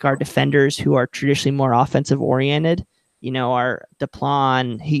and make our defenders, who are traditionally more offensive oriented, our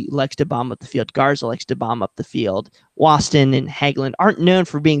Deplan, he likes to bomb up the field. Garza likes to bomb up the field. Waston and Hagelin aren't known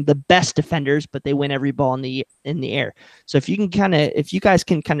for being the best defenders, but they win every ball in the air. So if you guys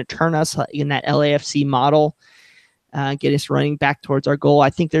can kind of turn us in that LAFC model, get us running back towards our goal, I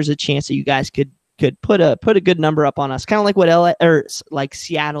think there's a chance that you guys could put a good number up on us, kind of like what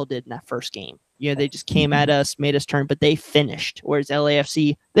Seattle did in that first game. They just came at us, made us turn, but they finished. Whereas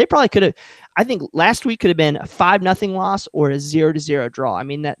LAFC, they probably could have. I think last week could have been a 5-0 loss or a 0-0 draw. I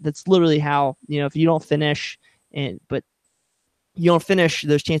mean, that's literally how, if you don't finish, those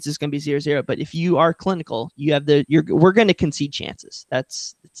chances are going to be 0-0. But if you are clinical, we're going to concede chances.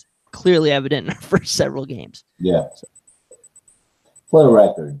 That's clearly evident in our first several games. Yeah. For the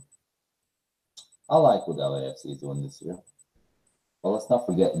record, I like what LAFC is doing this year. But let's not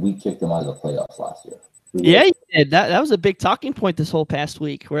forget, we kicked them out of the playoffs last year. Yeah, you did. That was a big talking point this whole past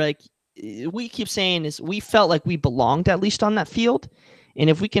week. Where like we keep saying is we felt like we belonged at least on that field, and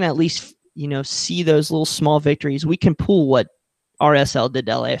if we can at least see those little small victories, we can pull what RSL did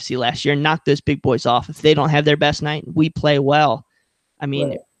to LAFC last year and knock those big boys off. If they don't have their best night, we play well. I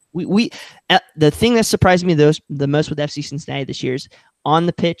mean, Right. we the thing that surprised me the most with FC Cincinnati this year is on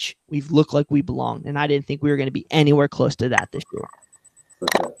the pitch we've looked like we belong, and I didn't think we were going to be anywhere close to that this year. For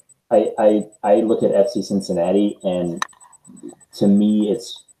sure. I look at FC Cincinnati, and to me,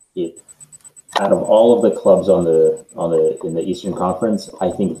 it out of all of the clubs in the Eastern Conference, I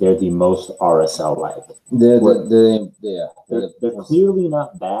think they're the most RSL like. They're clearly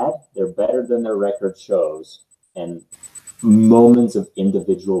not bad. They're better than their record shows, and moments of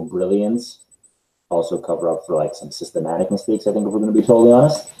individual brilliance also cover up for like some systematic mistakes. I think, if we're going to be totally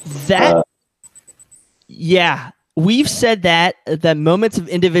honest. Yeah. We've said that moments of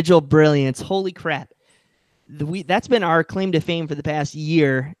individual brilliance, holy crap. That's been our claim to fame for the past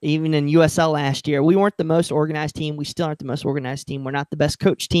year, even in USL last year. We weren't the most organized team. We still aren't the most organized team. We're not the best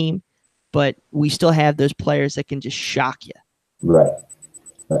coach team, but we still have those players that can just shock you. Right.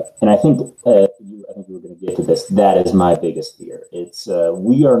 And I think you were going to get to this. That is my biggest fear. It's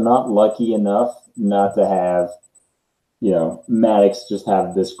we are not lucky enough not to have Maddox just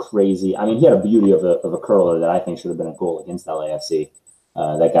have this crazy. I mean, he had a beauty of a curler that I think should have been a goal against LAFC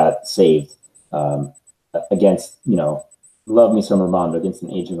that got saved against, love me some Ramondo against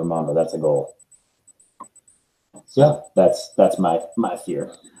an aging Ramondo. That's a goal. So that's my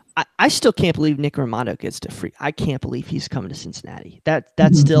fear. I still can't believe Nick Ramondo gets to free. I can't believe he's coming to Cincinnati.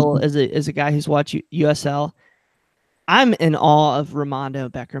 That's still as a guy who's watched USL. I'm in awe of Ramondo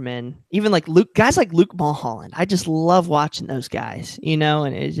Beckerman, even like guys like Luke Mulholland. I just love watching those guys, and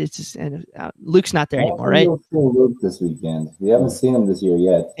it's just Luke's not there anymore, right? Luke this weekend. We haven't seen him this year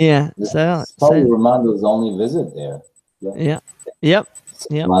yet. Yeah, it's probably Ramondo's only visit there. Yeah. Yep.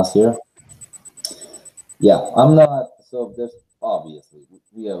 Last year. Yeah, I'm not. So there's obviously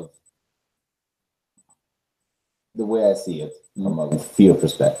we have the way I see it from a fear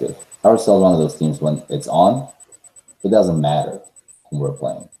perspective. RSL is one of those teams when it's on. It doesn't matter when we're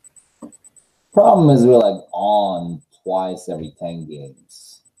playing. Problem is we're like on twice every 10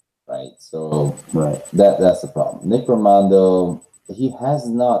 games, right? So that's the problem. Nick Ramondo, he has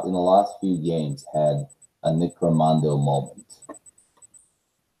not in the last few games had a Nick Ramondo moment.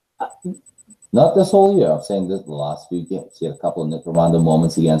 Not this whole year. I'm saying this the last few games. He had a couple of Nick Ramondo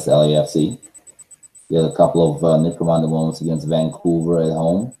moments against LAFC. He had a couple of Nick Ramondo moments against Vancouver at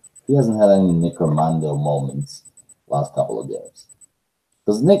home. He hasn't had any Nick Ramondo moments last couple of games.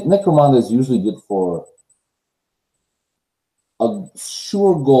 Because Nick Ramondo is usually good for a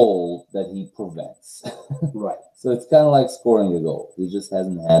sure goal that he prevents. Right. So it's kind of like scoring a goal. He just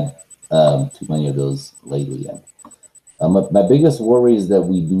hasn't had too many of those lately yet. My biggest worry is that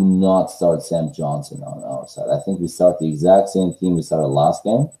we do not start Sam Johnson on our side. I think we start the exact same team we started last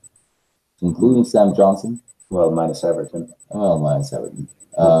game, including Sam Johnson. Well, minus Everton.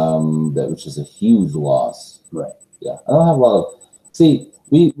 Which is a huge loss. Right. Yeah, I don't have a lot of. See,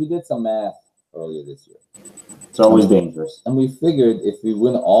 we did some math earlier this year. It's always dangerous. And we figured if we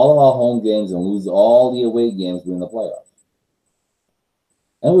win all of our home games and lose all the away games, we're in the playoffs.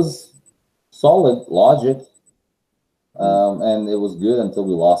 It was solid logic, and it was good until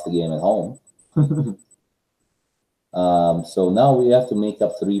we lost the game at home. So now we have to make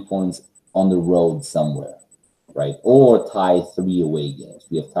up 3 points on the road somewhere, right? Or tie 3 away games.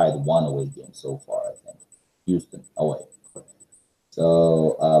 We have tied 1 away game so far, I think. Houston away.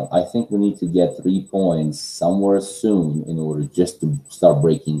 So I think we need to get 3 points somewhere soon in order just to start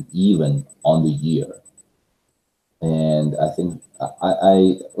breaking even on the year. And I think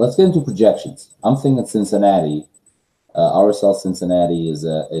let's get into projections. I'm thinking Cincinnati, RSL Cincinnati is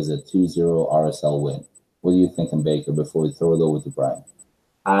a 2-0 RSL win. What are you thinking, Baker, before we throw it over to Brian?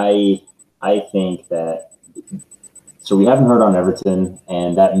 I think that. So we haven't heard on Everton,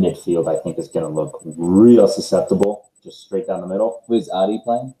 and that midfield I think is going to look real susceptible, just straight down the middle. Is Adi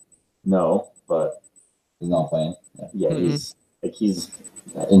playing? No, but he's not playing. Yeah, he's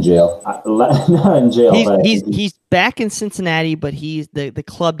in jail. Not in jail. He's back in Cincinnati, but the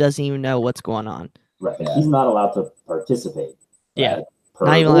club doesn't even know what's going on. Right, yeah. He's not allowed to participate. Yeah,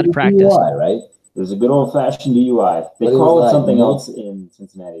 not even allowed to practice. DUI, right? There's a good old-fashioned DUI. They call it something else in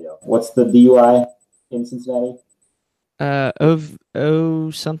Cincinnati, though. What's the DUI in Cincinnati?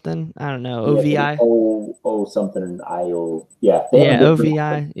 O something. I don't know. OVI. O something and IO. Yeah. Yeah,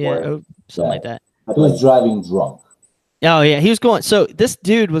 OVI. Yeah, something like that. He was driving drunk. Oh yeah, he was going. So this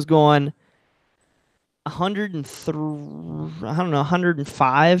dude was going 103. I don't know,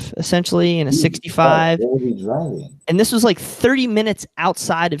 105 essentially, and a 65. What was he driving? And this was like 30 minutes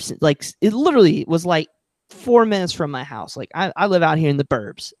outside of, like, it literally was like 4 minutes from my house. Like I live out here in the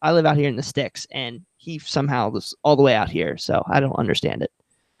burbs. I live out here in the sticks, and he somehow was all the way out here. So I don't understand it.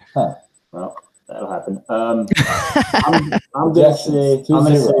 Huh. Well, that'll happen. I'm gonna say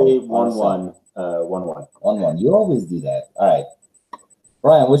 1-1. 1-1. 1-1. You always do that. All right.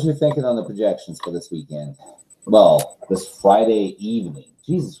 Brian, what you thinking on the projections for this weekend? Well, this Friday evening.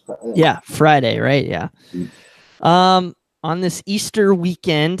 Jesus Christ. Yeah, Friday, right? Yeah. On this Easter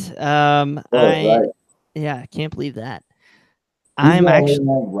weekend, Right. Yeah, I can't believe that. Who's gonna lay an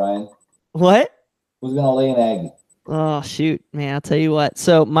egg, Brian? What? Who's gonna lay an egg? Oh shoot, man! I'll tell you what.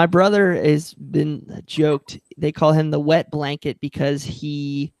 So my brother has been joked. They call him the wet blanket because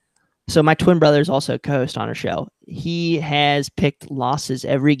so my twin brother is also a co-host on our show. He has picked losses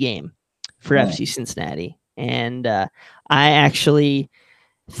every game for FC Cincinnati. And I actually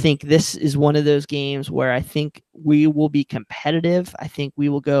think this is one of those games where I think we will be competitive. I think we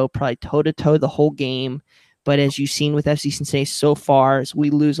will go probably toe-to-toe the whole game. But as you've seen with FC Cincinnati so far, is we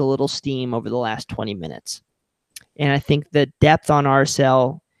lose a little steam over the last 20 minutes. And I think the depth on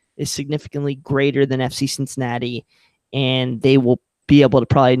RSL is significantly greater than FC Cincinnati, and they will be able to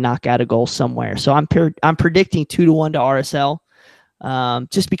probably knock out a goal somewhere. So I'm predicting 2-1 to RSL,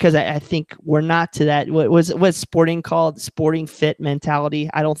 just because I think we're not to that. What's Sporting called? Sporting fit mentality.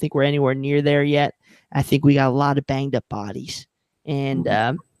 I don't think we're anywhere near there yet. I think we got a lot of banged up bodies,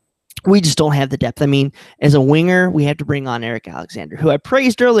 and we just don't have the depth. I mean, as a winger, we have to bring on Eric Alexander, who I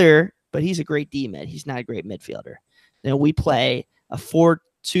praised earlier, but he's a great D-mid. He's not a great midfielder. Then we play a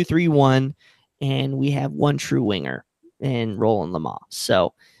 4-2-3-1, and we have one true winger in Roland Lamah.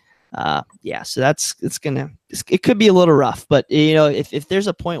 So, so it could be a little rough, but if there's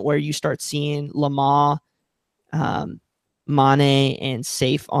a point where you start seeing Lamah, Mane, and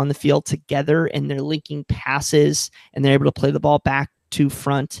Safe on the field together, and they're linking passes, and they're able to play the ball back to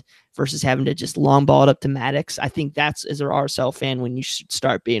front versus having to just long ball it up to Maddox, I think that's, as an RSL fan, when you should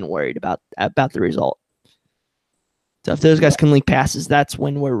start being worried about the result. So if those guys can link passes, that's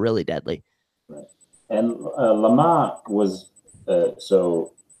when we're really deadly. Right. And Lamah was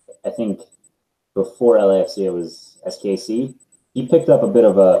so I think before LAFC it was SKC. He picked up a bit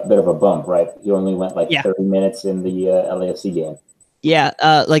of a bump, right? He only went 30 minutes in the LAFC game. Yeah,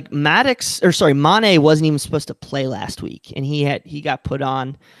 like Mane wasn't even supposed to play last week, and he got put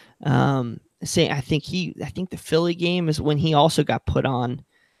on. I think the Philly game is when he also got put on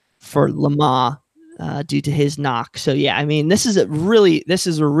for Lamah due to his knock. So yeah, I mean this is a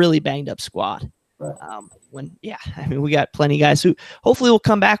really banged up squad. Right. We got plenty of guys who hopefully will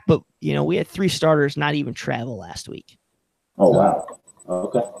come back, but we had 3 starters not even travel last week. Oh wow.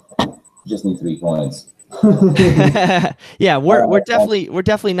 Okay. Just need 3 points. Yeah, we're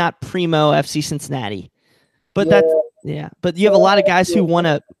definitely not primo FC Cincinnati, but but you have a lot of guys who want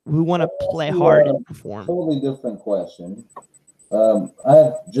to play hard and perform. Totally different question. I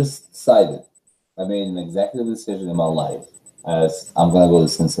have just decided I made an executive decision in my life as I'm gonna go to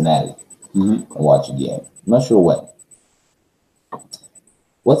Cincinnati and watch a game. I'm not sure when.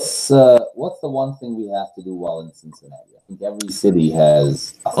 What's the one thing we have to do while in Cincinnati? I think every city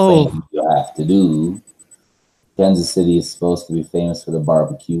has a thing you have to do. Kansas City is supposed to be famous for the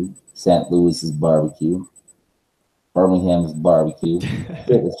barbecue. St. Louis is barbecue. Birmingham's barbecue.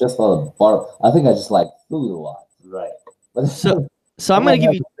 It's just a lot of bar. I think I just like food a lot. Right. But so I'm gonna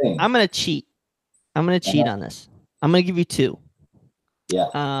give you. I'm gonna cheat. I'm gonna cheat on this. I'm gonna give you 2.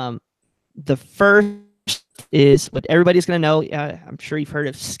 Yeah. The first is what everybody's gonna know. I'm sure you've heard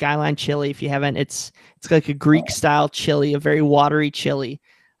of Skyline chili. If you haven't, it's like a Greek style chili, a very watery chili.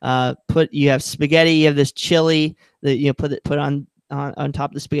 You have spaghetti. You have this chili that you put on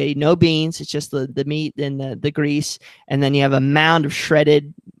top of the spaghetti. No beans. It's just the meat and the grease, and then you have a mound of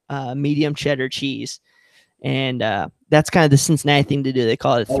shredded medium cheddar cheese, and that's kind of the Cincinnati thing to do. They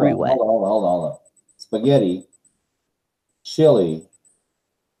call it a 3-way. Hold on. Spaghetti, chili,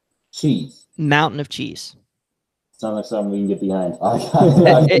 cheese. Mountain of cheese. Sounds like something we can get behind.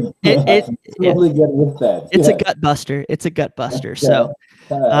 Totally get with that. It's a gut buster. It's a gut buster. So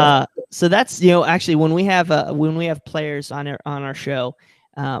that's actually when we have players on our show,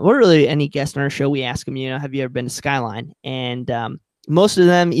 or really any guest on our show, we ask them, have you ever been to Skyline? And most of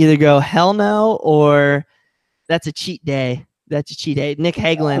them either go hell no or that's a cheat day. that's a cheat day. Nick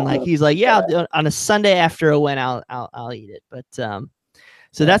Hagelin, like he's like, yeah, on a Sunday after a win, I'll eat it. But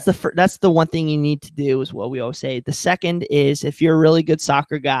so that's the one thing you need to do is what we always say. The second is if you're a really good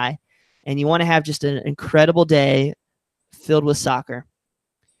soccer guy and you want to have just an incredible day filled with soccer,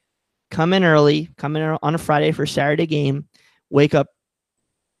 come in early, come in on a Friday for a Saturday game, wake up,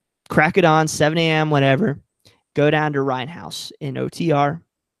 crack it on 7 a.m., whatever, go down to Ryan House in OTR,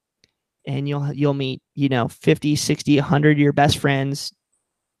 and you'll meet, 50, 60, 100 of your best friends,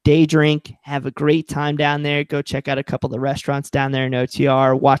 day drink, have a great time down there, go check out a couple of the restaurants down there in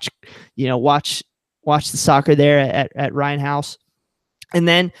OTR, watch the soccer there at Ryan House. And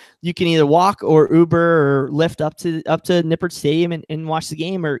then you can either walk or Uber or Lyft up to Nippert Stadium and watch the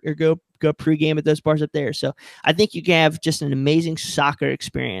game, or go pregame at those bars up there. So I think you can have just an amazing soccer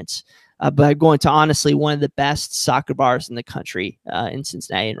experience by going to honestly one of the best soccer bars in the country in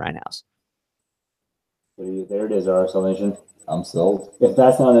Cincinnati and Ryan House. There it is, RSL Nation. I'm sold. If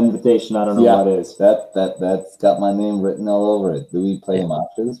that's not an invitation, I don't know what is. That's got my name written all over it. Do we play him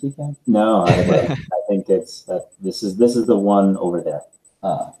after this weekend? No, I think it's this is the one over there.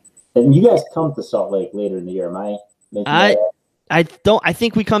 And you guys come to Salt Lake later in the year. Am I making that up? I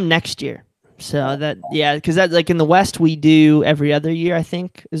think we come next year. So because that like in the West we do every other year. I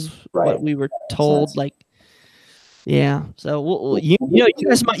think is what we were told. Like, yeah. So you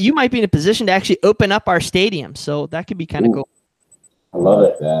guys might be in a position to actually open up our stadium. So that could be kind of cool. I love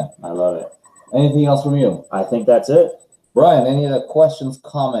it. Yeah, I love it. Anything else from you? I think that's it. Brian, any other questions,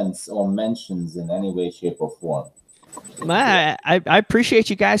 comments, or mentions in any way, shape, or form? I appreciate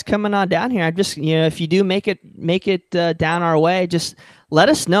you guys coming on down here. I just, if you do make it down our way, just let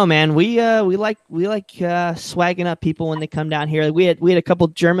us know, man. We like swagging up people when they come down here. We had a couple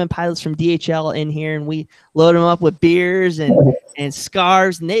German pilots from DHL in here, and we load them up with beers and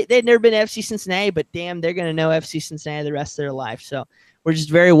scarves. And they'd never been to FC Cincinnati, but damn, they're gonna know FC Cincinnati the rest of their life. So we're just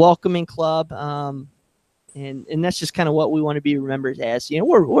a very welcoming club, and that's just kind of what we want to be remembered as.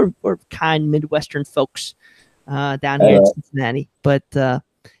 We're kind Midwestern folks down here in Cincinnati. But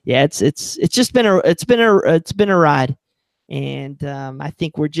it's just been a ride. And I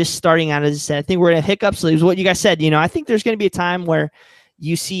think we're just starting out. As I said, I think we're gonna hiccups. It was what you guys said. I think there's going to be a time where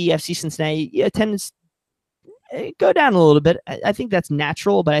you see FC Cincinnati attendance go down a little bit. I think that's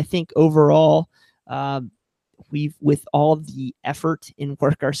natural, but I think overall, with all the effort and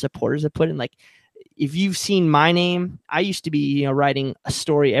work our supporters have put in, like if you've seen my name, I used to be writing a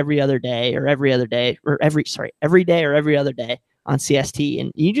story every day or every other day on CST,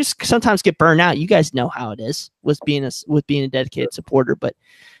 and you just sometimes get burned out. You guys know how it is with being a dedicated supporter, but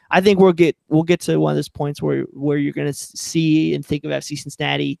I think we'll get to one of those points where you're going to see and think of FC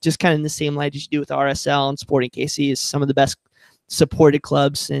Cincinnati just kind of in the same light as you do with RSL and Sporting KC as some of the best supported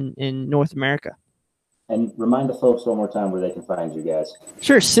clubs in North America. And remind the folks one more time where they can find you guys.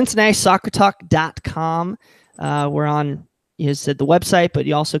 Sure, CincinnatiSoccerTalk.com. We're on, you said the website, but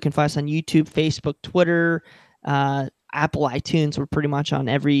you also can find us on YouTube, Facebook, Twitter, Apple, iTunes. We're pretty much on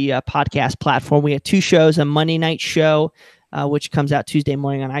every podcast platform. We have 2 shows, a Monday night show, which comes out Tuesday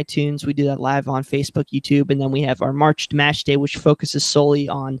morning on iTunes. We do that live on Facebook, YouTube, and then we have our March to Match Day, which focuses solely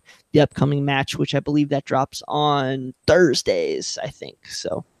on the upcoming match, which I believe that drops on Thursdays, I think.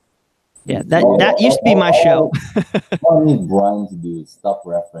 So, yeah, that used to be my show. What I need Brian to do is stop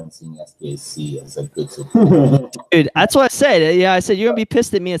referencing SKC as a good support. Dude, that's what I said. Yeah, I said you're gonna be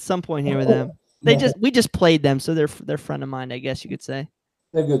pissed at me at some point here with them. We just played them, so they're friend of mine, I guess you could say.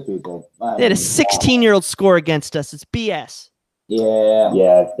 They're good people. They had a 16-year-old score against us. It's BS. Yeah,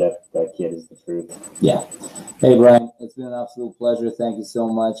 that kid is the truth. Yeah. Hey, Brian, it's been an absolute pleasure. Thank you so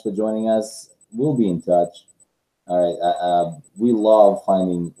much for joining us. We'll be in touch. All right. We love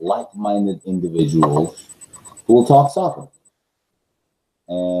finding like-minded individuals who will talk soccer.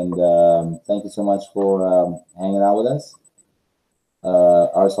 And thank you so much for hanging out with us.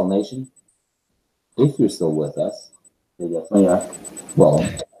 RSL Nation, if you're still with us, they definitely are. Well,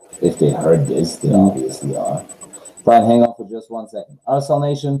 if they heard this, they obviously are. Brian, hang on for just 1 second. RSL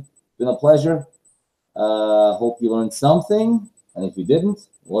Nation, been a pleasure. Hope you learned something. And if you didn't,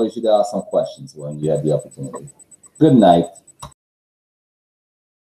 well, you should ask some questions when you had the opportunity. Good night.